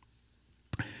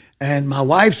 And my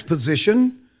wife's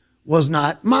position was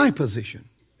not my position.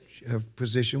 Her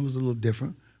position was a little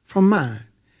different from mine.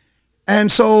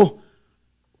 And so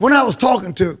when I was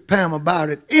talking to Pam about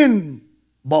it in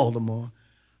Baltimore,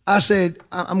 I said,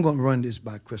 I'm going to run this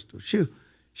by Crystal.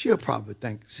 She'll probably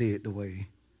see it the way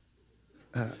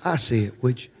I see it,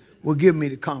 which will give me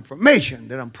the confirmation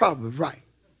that I'm probably right.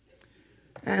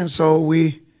 And so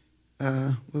we're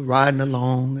riding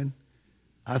along, and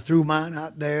I threw mine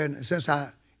out there, and since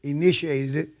I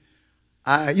initiated it,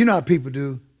 you know how people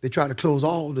do, they try to close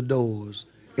all the doors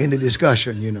in the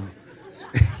discussion, you know.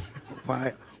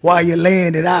 While you're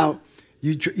laying it out,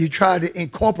 you try to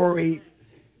incorporate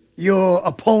your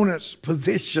opponent's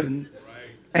position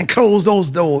and close those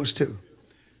doors too.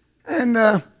 And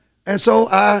And so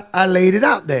I laid it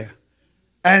out there.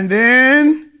 And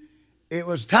then it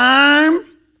was time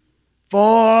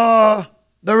for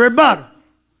the rebuttal,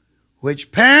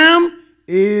 which Pam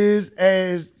she's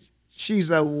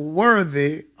a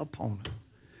worthy opponent.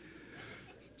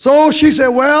 So she said,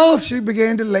 well, she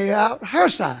began to lay out her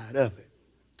side of it.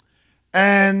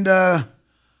 And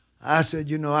I said,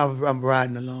 you know, I'm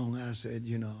riding along. I said,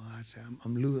 you know,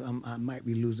 I might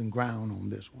be losing ground on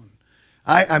this one.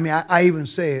 I even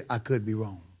said I could be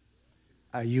wrong.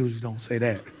 I usually don't say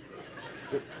that.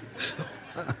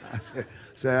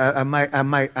 So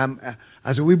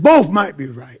I said, we both might be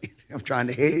right. I'm trying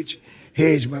to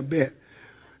hedge my bet.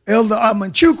 Elder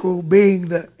Amanchuku, being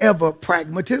the ever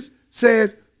pragmatist,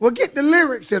 said, well, get the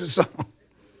lyrics to the song.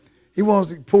 He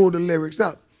wants to pull the lyrics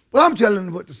up. Well, I'm telling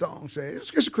him what the song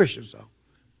says. It's a Christian song.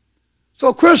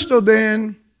 So Crystal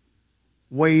then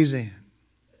weighs in.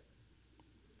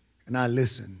 And I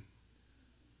listen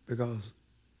because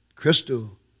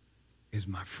Crystal is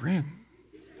my friend.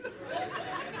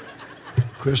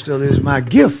 Crystal is my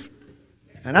gift.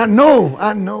 And I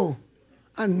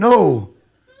know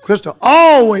Crystal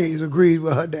always agreed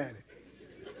with her daddy.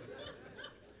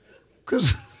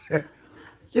 Crystal said,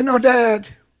 you know, Dad,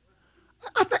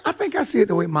 I think I see it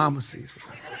the way Mama sees it.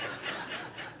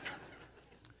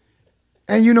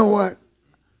 And you know what?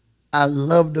 I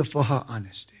loved her for her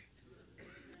honesty.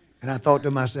 And I thought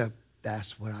to myself,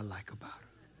 that's what I like about her.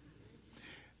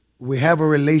 We have a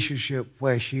relationship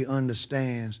where she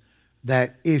understands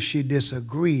that if she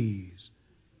disagrees,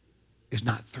 it's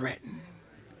not threatened.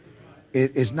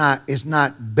 It's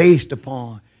not based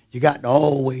upon, you got to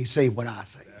always say what I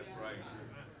say.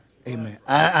 Amen.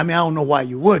 I mean, I don't know why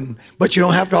you wouldn't, but you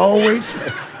don't have to always say.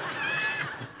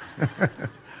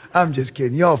 I'm just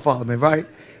kidding. Y'all follow me, right?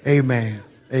 Amen.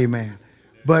 Amen.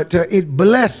 But it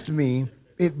blessed me.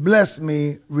 It blessed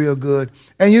me real good.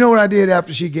 And you know what I did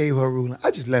after she gave her ruling?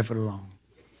 I just left it alone.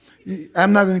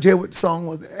 I'm not going to tell you what the song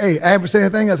was. Hey, I haven't said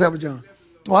anything else, have I, John?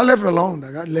 Well, I left it alone,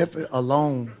 Doug. I left it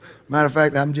alone. Matter of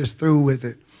fact, I'm just through with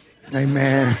it.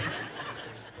 Amen.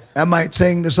 I might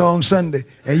sing the song Sunday,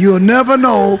 and you'll never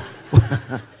know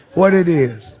what it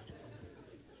is.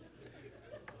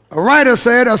 A writer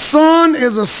said, a son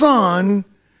is a son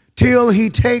till he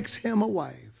takes him a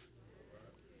wife.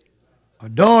 A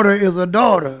daughter is a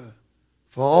daughter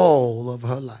for all of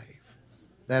her life.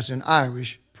 That's an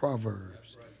Irish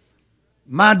Proverbs.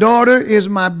 My daughter is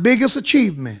my biggest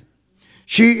achievement.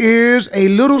 She is a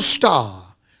little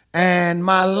star, and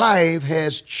my life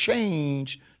has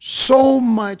changed so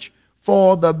much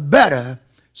for the better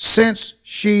since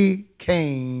she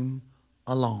came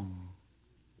along.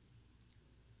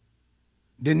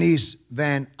 Denise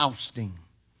Van Ousting.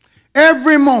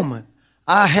 Every moment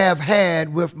I have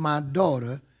had with my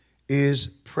daughter is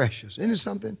precious. Isn't it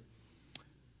something?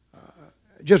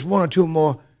 Just one or two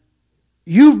more.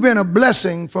 You've been a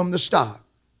blessing from the start.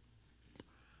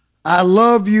 I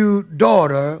love you,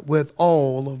 daughter, with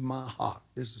all of my heart.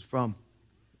 This is from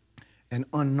an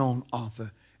unknown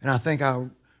author. And I think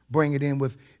I'll bring it in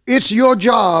with, it's your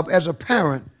job as a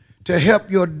parent to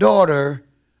help your daughter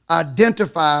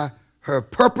identify her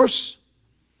purpose,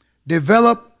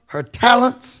 develop her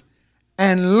talents,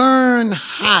 and learn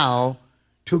how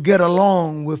to get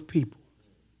along with people.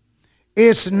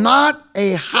 It's not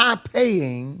a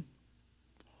high-paying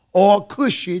or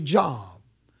cushy job,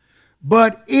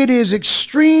 but it is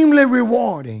extremely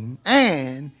rewarding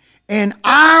and, in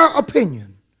our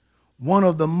opinion, one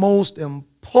of the most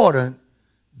important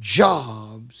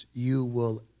jobs you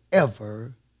will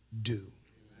ever do.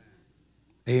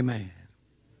 Amen.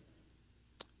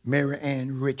 Mary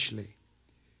Ann Ritchie.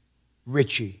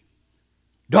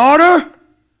 Daughter,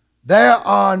 there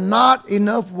are not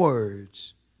enough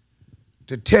words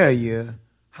to tell you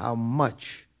how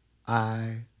much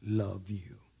I love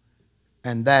you.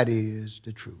 And that is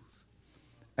the truth.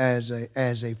 As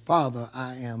a father,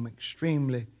 I am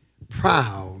extremely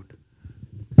proud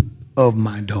of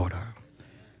my daughter.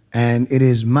 And it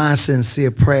is my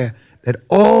sincere prayer that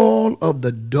all of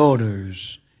the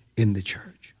daughters in the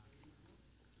church,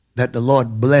 that the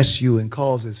Lord bless you and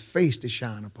cause his face to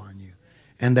shine upon you,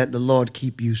 and that the Lord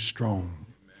keep you strong.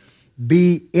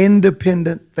 Be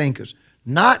independent thinkers,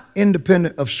 not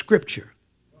independent of Scripture.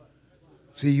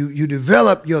 See, you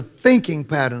develop your thinking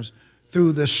patterns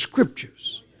through the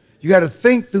Scriptures. You got to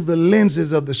think through the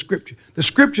lenses of the Scripture. The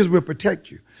Scriptures will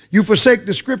protect you. You forsake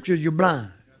the Scriptures, you're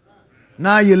blind.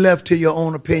 Now you're left to your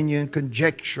own opinion,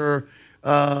 conjecture.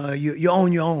 You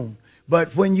own your own.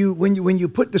 But when you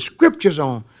put the Scriptures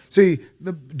on, see,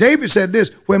 David said this: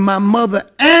 when my mother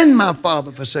and my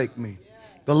father forsake me,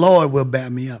 The Lord will bear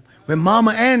me up. When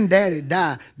mama and daddy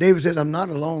die, David says, I'm not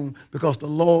alone because the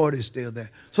Lord is still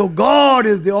there. So God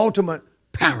is the ultimate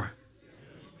parent.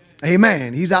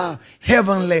 Amen. He's our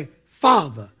heavenly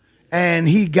Father, and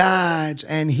he guides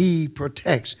and he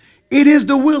protects. It is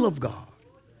the will of God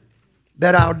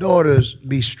that our daughters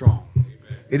be strong.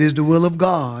 It is the will of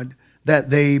God that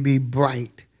they be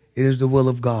bright. It is the will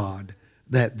of God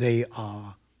that they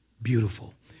are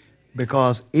beautiful.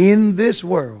 Because in this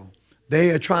world,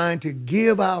 they are trying to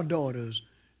give our daughters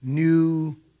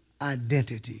new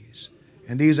identities.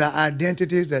 And these are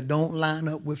identities that don't line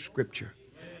up with Scripture.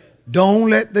 Don't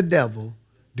let the devil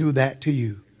do that to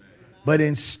you, but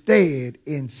instead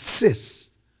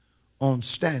insist on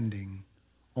standing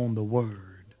on the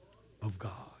Word of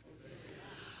God.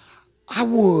 I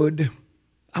want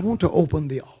to open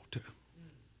the altar.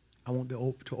 I want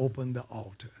to open the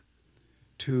altar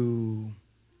to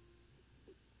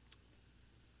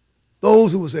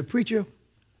those who will say, preacher,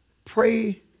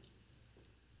 pray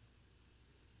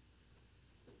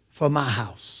for my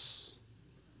house.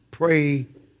 Pray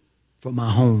for my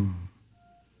home.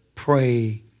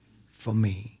 Pray for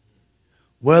me.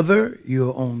 Whether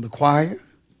you're on the choir,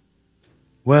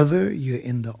 whether you're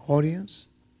in the audience,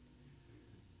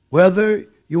 whether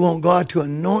you want God to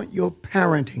anoint your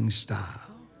parenting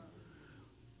style,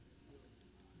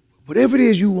 whatever it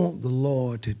is you want the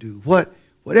Lord to do,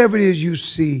 whatever it is you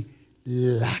see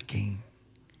lacking,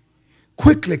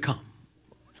 quickly come.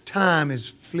 Time is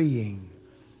fleeing.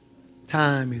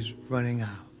 Time is running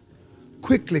out.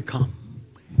 Quickly come.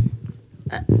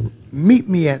 Meet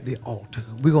me at the altar.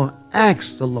 We're going to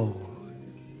ask the Lord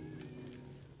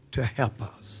to help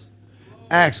us.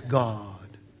 Ask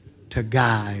God to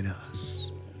guide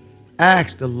us.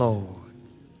 Ask the Lord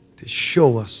to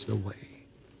show us the way.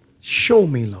 Show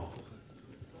me, Lord,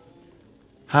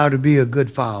 how to be a good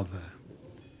father.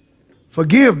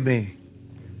 Forgive me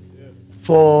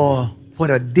for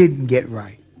what I didn't get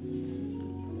right.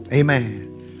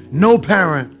 Amen. No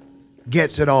parent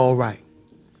gets it all right.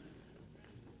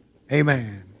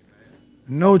 Amen.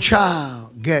 No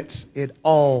child gets it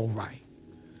all right.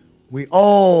 We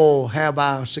all have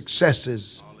our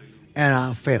successes and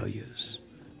our failures.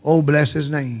 Oh, bless his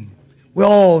name. We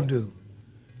all do.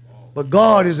 But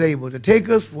God is able to take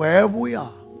us wherever we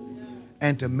are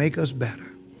and to make us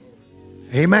better.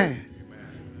 Amen.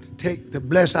 To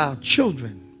bless our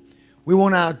children. We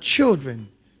want our children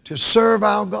to serve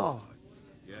our God.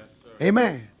 Yes, sir.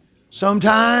 Amen.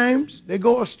 Sometimes they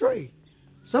go astray.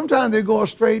 Sometimes they go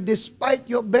astray despite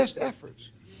your best efforts.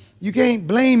 You can't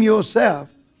blame yourself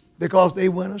because they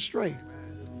went astray.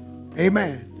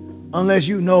 Amen. Unless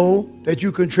you know that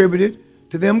you contributed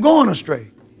to them going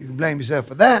astray. You can blame yourself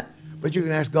for that, but you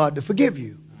can ask God to forgive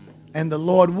you. And the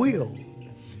Lord will.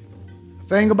 The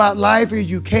thing about life is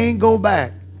you can't go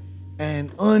back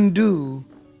and undo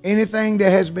anything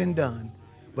that has been done.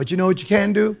 But you know what you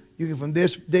can do? You can, from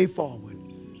this day forward,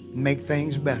 make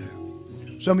things better.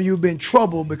 Some of you have been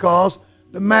troubled because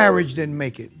the marriage didn't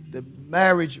make it. The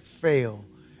marriage failed.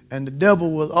 And the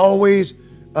devil will always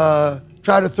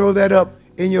try to throw that up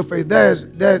in your face. There's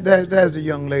the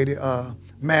young lady,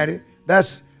 Maddie.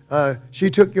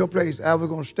 She took your place. I was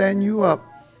going to stand you up.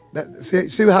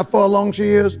 See how far along she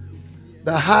is?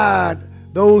 The Hyde,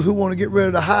 those who want to get rid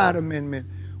of the Hyde Amendment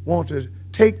want to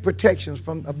take protections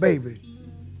from a baby.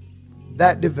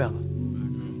 That developed.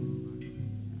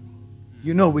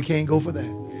 You know we can't go for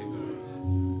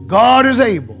that. God is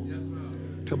able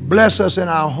to bless us in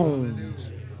our homes.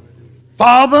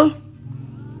 Father,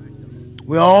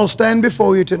 we all stand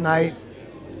before you tonight.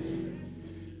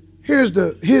 Here's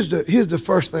the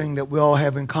first thing that we all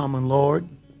have in common, Lord.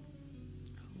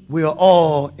 We are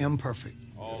all imperfect.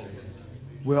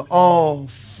 We're all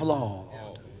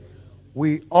flawed.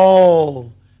 We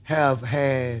all have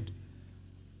had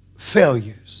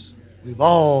failures. We've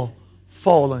all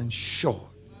fallen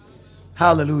short.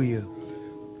 Hallelujah.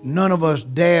 None of us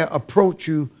dare approach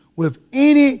you with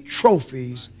any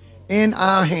trophies in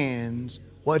our hands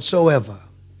whatsoever.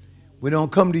 We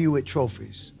don't come to you with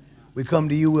trophies. We come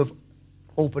to you with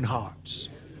open hearts.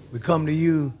 We come to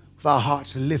you with our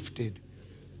hearts lifted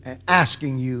and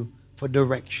asking you for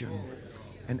direction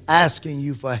and asking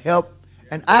you for help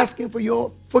and asking for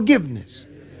your forgiveness.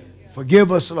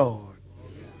 Forgive us, Lord,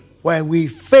 where we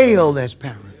failed as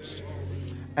parents.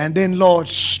 And then, Lord,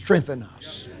 strengthen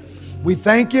us. We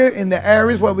thank you in the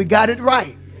areas where we got it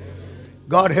right.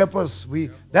 God, help us.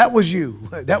 That was you.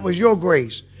 That was your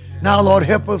grace. Now, Lord,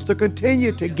 help us to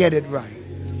continue to get it right.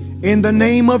 In the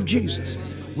name of Jesus.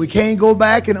 We can't go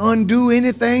back and undo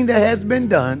anything that has been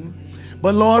done.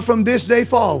 But, Lord, from this day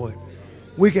forward,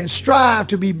 we can strive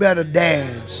to be better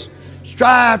dads,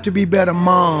 Strive to be better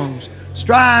moms.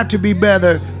 Strive to be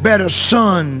better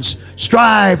sons.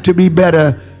 Strive to be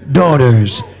better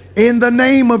daughters. In the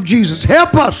name of Jesus,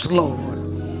 help us,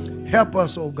 Lord. Help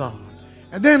us, oh God.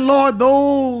 And then, Lord,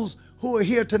 those who are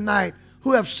here tonight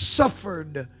who have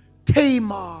suffered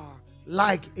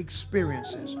Tamar-like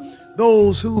experiences,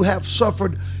 those who have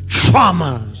suffered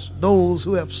traumas, those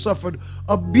who have suffered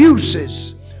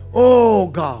abuses, oh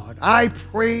God, I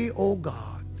pray, oh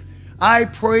God, I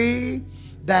pray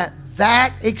that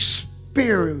experience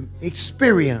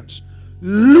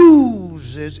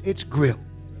loses its grip.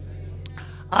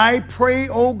 I pray,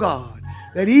 oh God,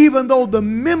 that even though the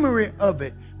memory of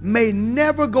it may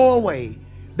never go away,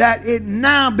 that it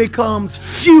now becomes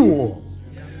fuel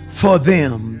for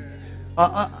them,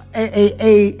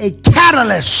 a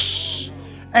catalyst,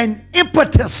 an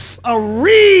impetus, a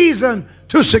reason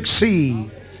to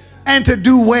succeed and to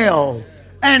do well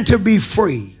and to be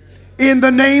free. In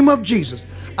the name of Jesus,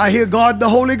 I hear God the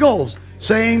Holy Ghost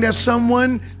saying that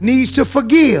someone needs to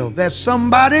forgive, that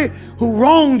somebody who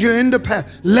wronged you in the past,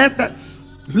 let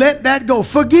that go.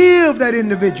 Forgive that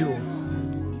individual.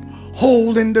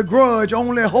 Holding the grudge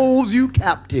only holds you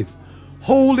captive.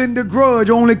 Holding the grudge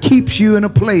only keeps you in a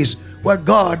place where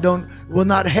God will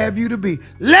not have you to be.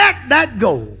 Let that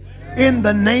go in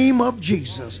the name of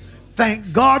Jesus.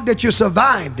 Thank God that you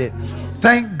survived it.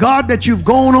 Thank God that you've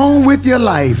gone on with your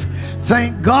life.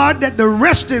 Thank God that the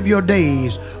rest of your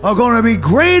days are going to be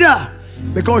greater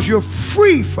because you're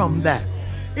free from that.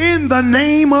 In the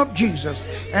name of Jesus.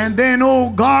 And then, oh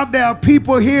God, there are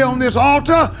people here on this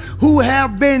altar who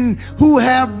have been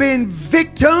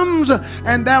victims,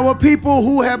 and there were people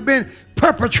who have been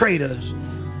perpetrators.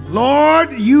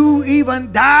 Lord, you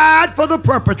even died for the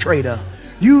perpetrator.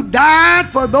 You died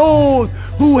for those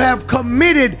who have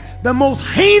committed the most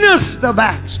heinous of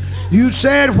acts. You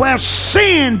said, where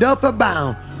sin doth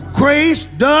abound, grace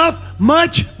doth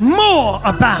much more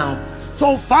abound.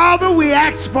 So, Father, we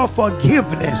ask for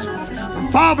forgiveness.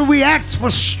 Father, we ask for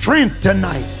strength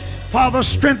tonight. Father,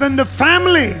 strengthen the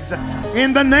families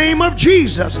in the name of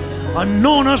Jesus.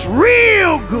 Anoint us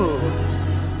real good.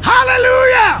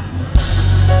 Hallelujah.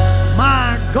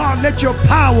 My God, let your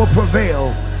power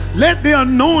prevail. Let the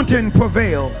anointing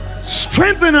prevail.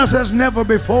 Strengthen us as never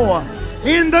before.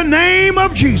 In the name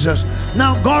of Jesus.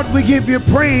 Now, God, we give you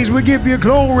praise. We give you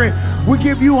glory. We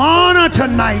give you honor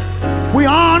tonight. We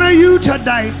honor you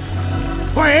tonight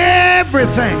for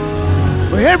everything.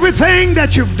 For everything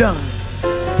that you've done.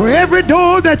 For every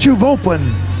door that you've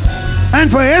opened. And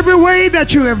for every way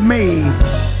that you have made.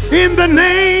 In the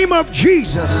name of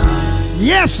Jesus.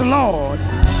 Yes, Lord.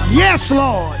 Yes,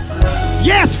 Lord.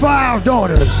 Yes, for our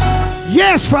daughters.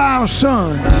 Yes, for our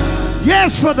sons.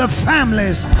 Yes, for the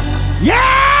families.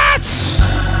 Yes!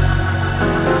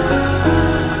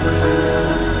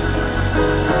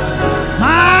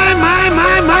 My.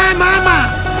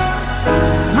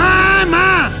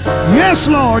 Yes,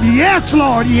 Lord. Yes,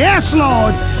 Lord. Yes,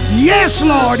 Lord. Yes,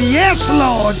 Lord. Yes,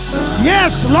 Lord.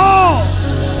 Yes, Lord.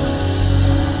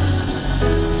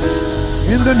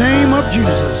 In the name of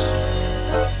Jesus.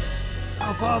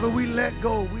 Now, Father, we let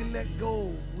go. We let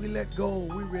go. We let go.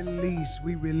 We release.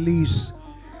 We release.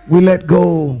 We let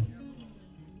go.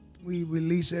 We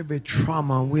release every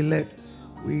trauma. We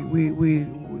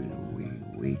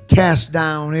cast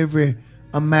down every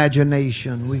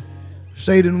imagination.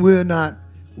 Satan,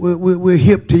 we're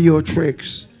hip to your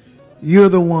tricks. You're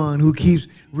the one who keeps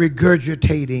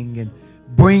regurgitating and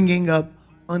bringing up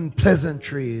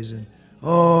unpleasantries. And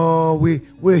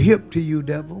we're hip to you,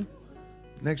 devil.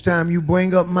 Next time you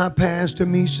bring up my past to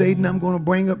me, Satan, I'm going to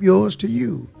bring up yours to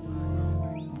you.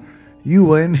 You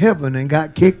were in heaven and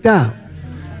got kicked out.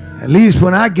 At least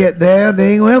when I get there,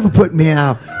 they ain't going to ever put me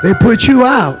out. They put you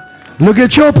out. Look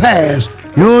at your past.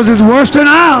 Yours is worse than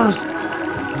ours.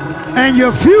 And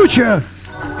your future,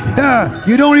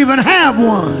 you don't even have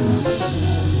one.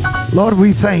 Lord,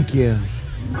 we thank you.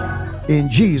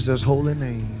 In Jesus' holy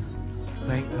name.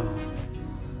 Thank God.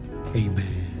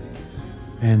 Amen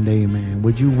and amen.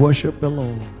 Would you worship the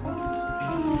Lord?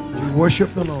 Would you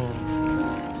worship the Lord?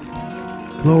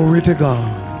 Glory to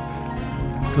God.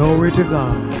 Glory to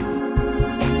God.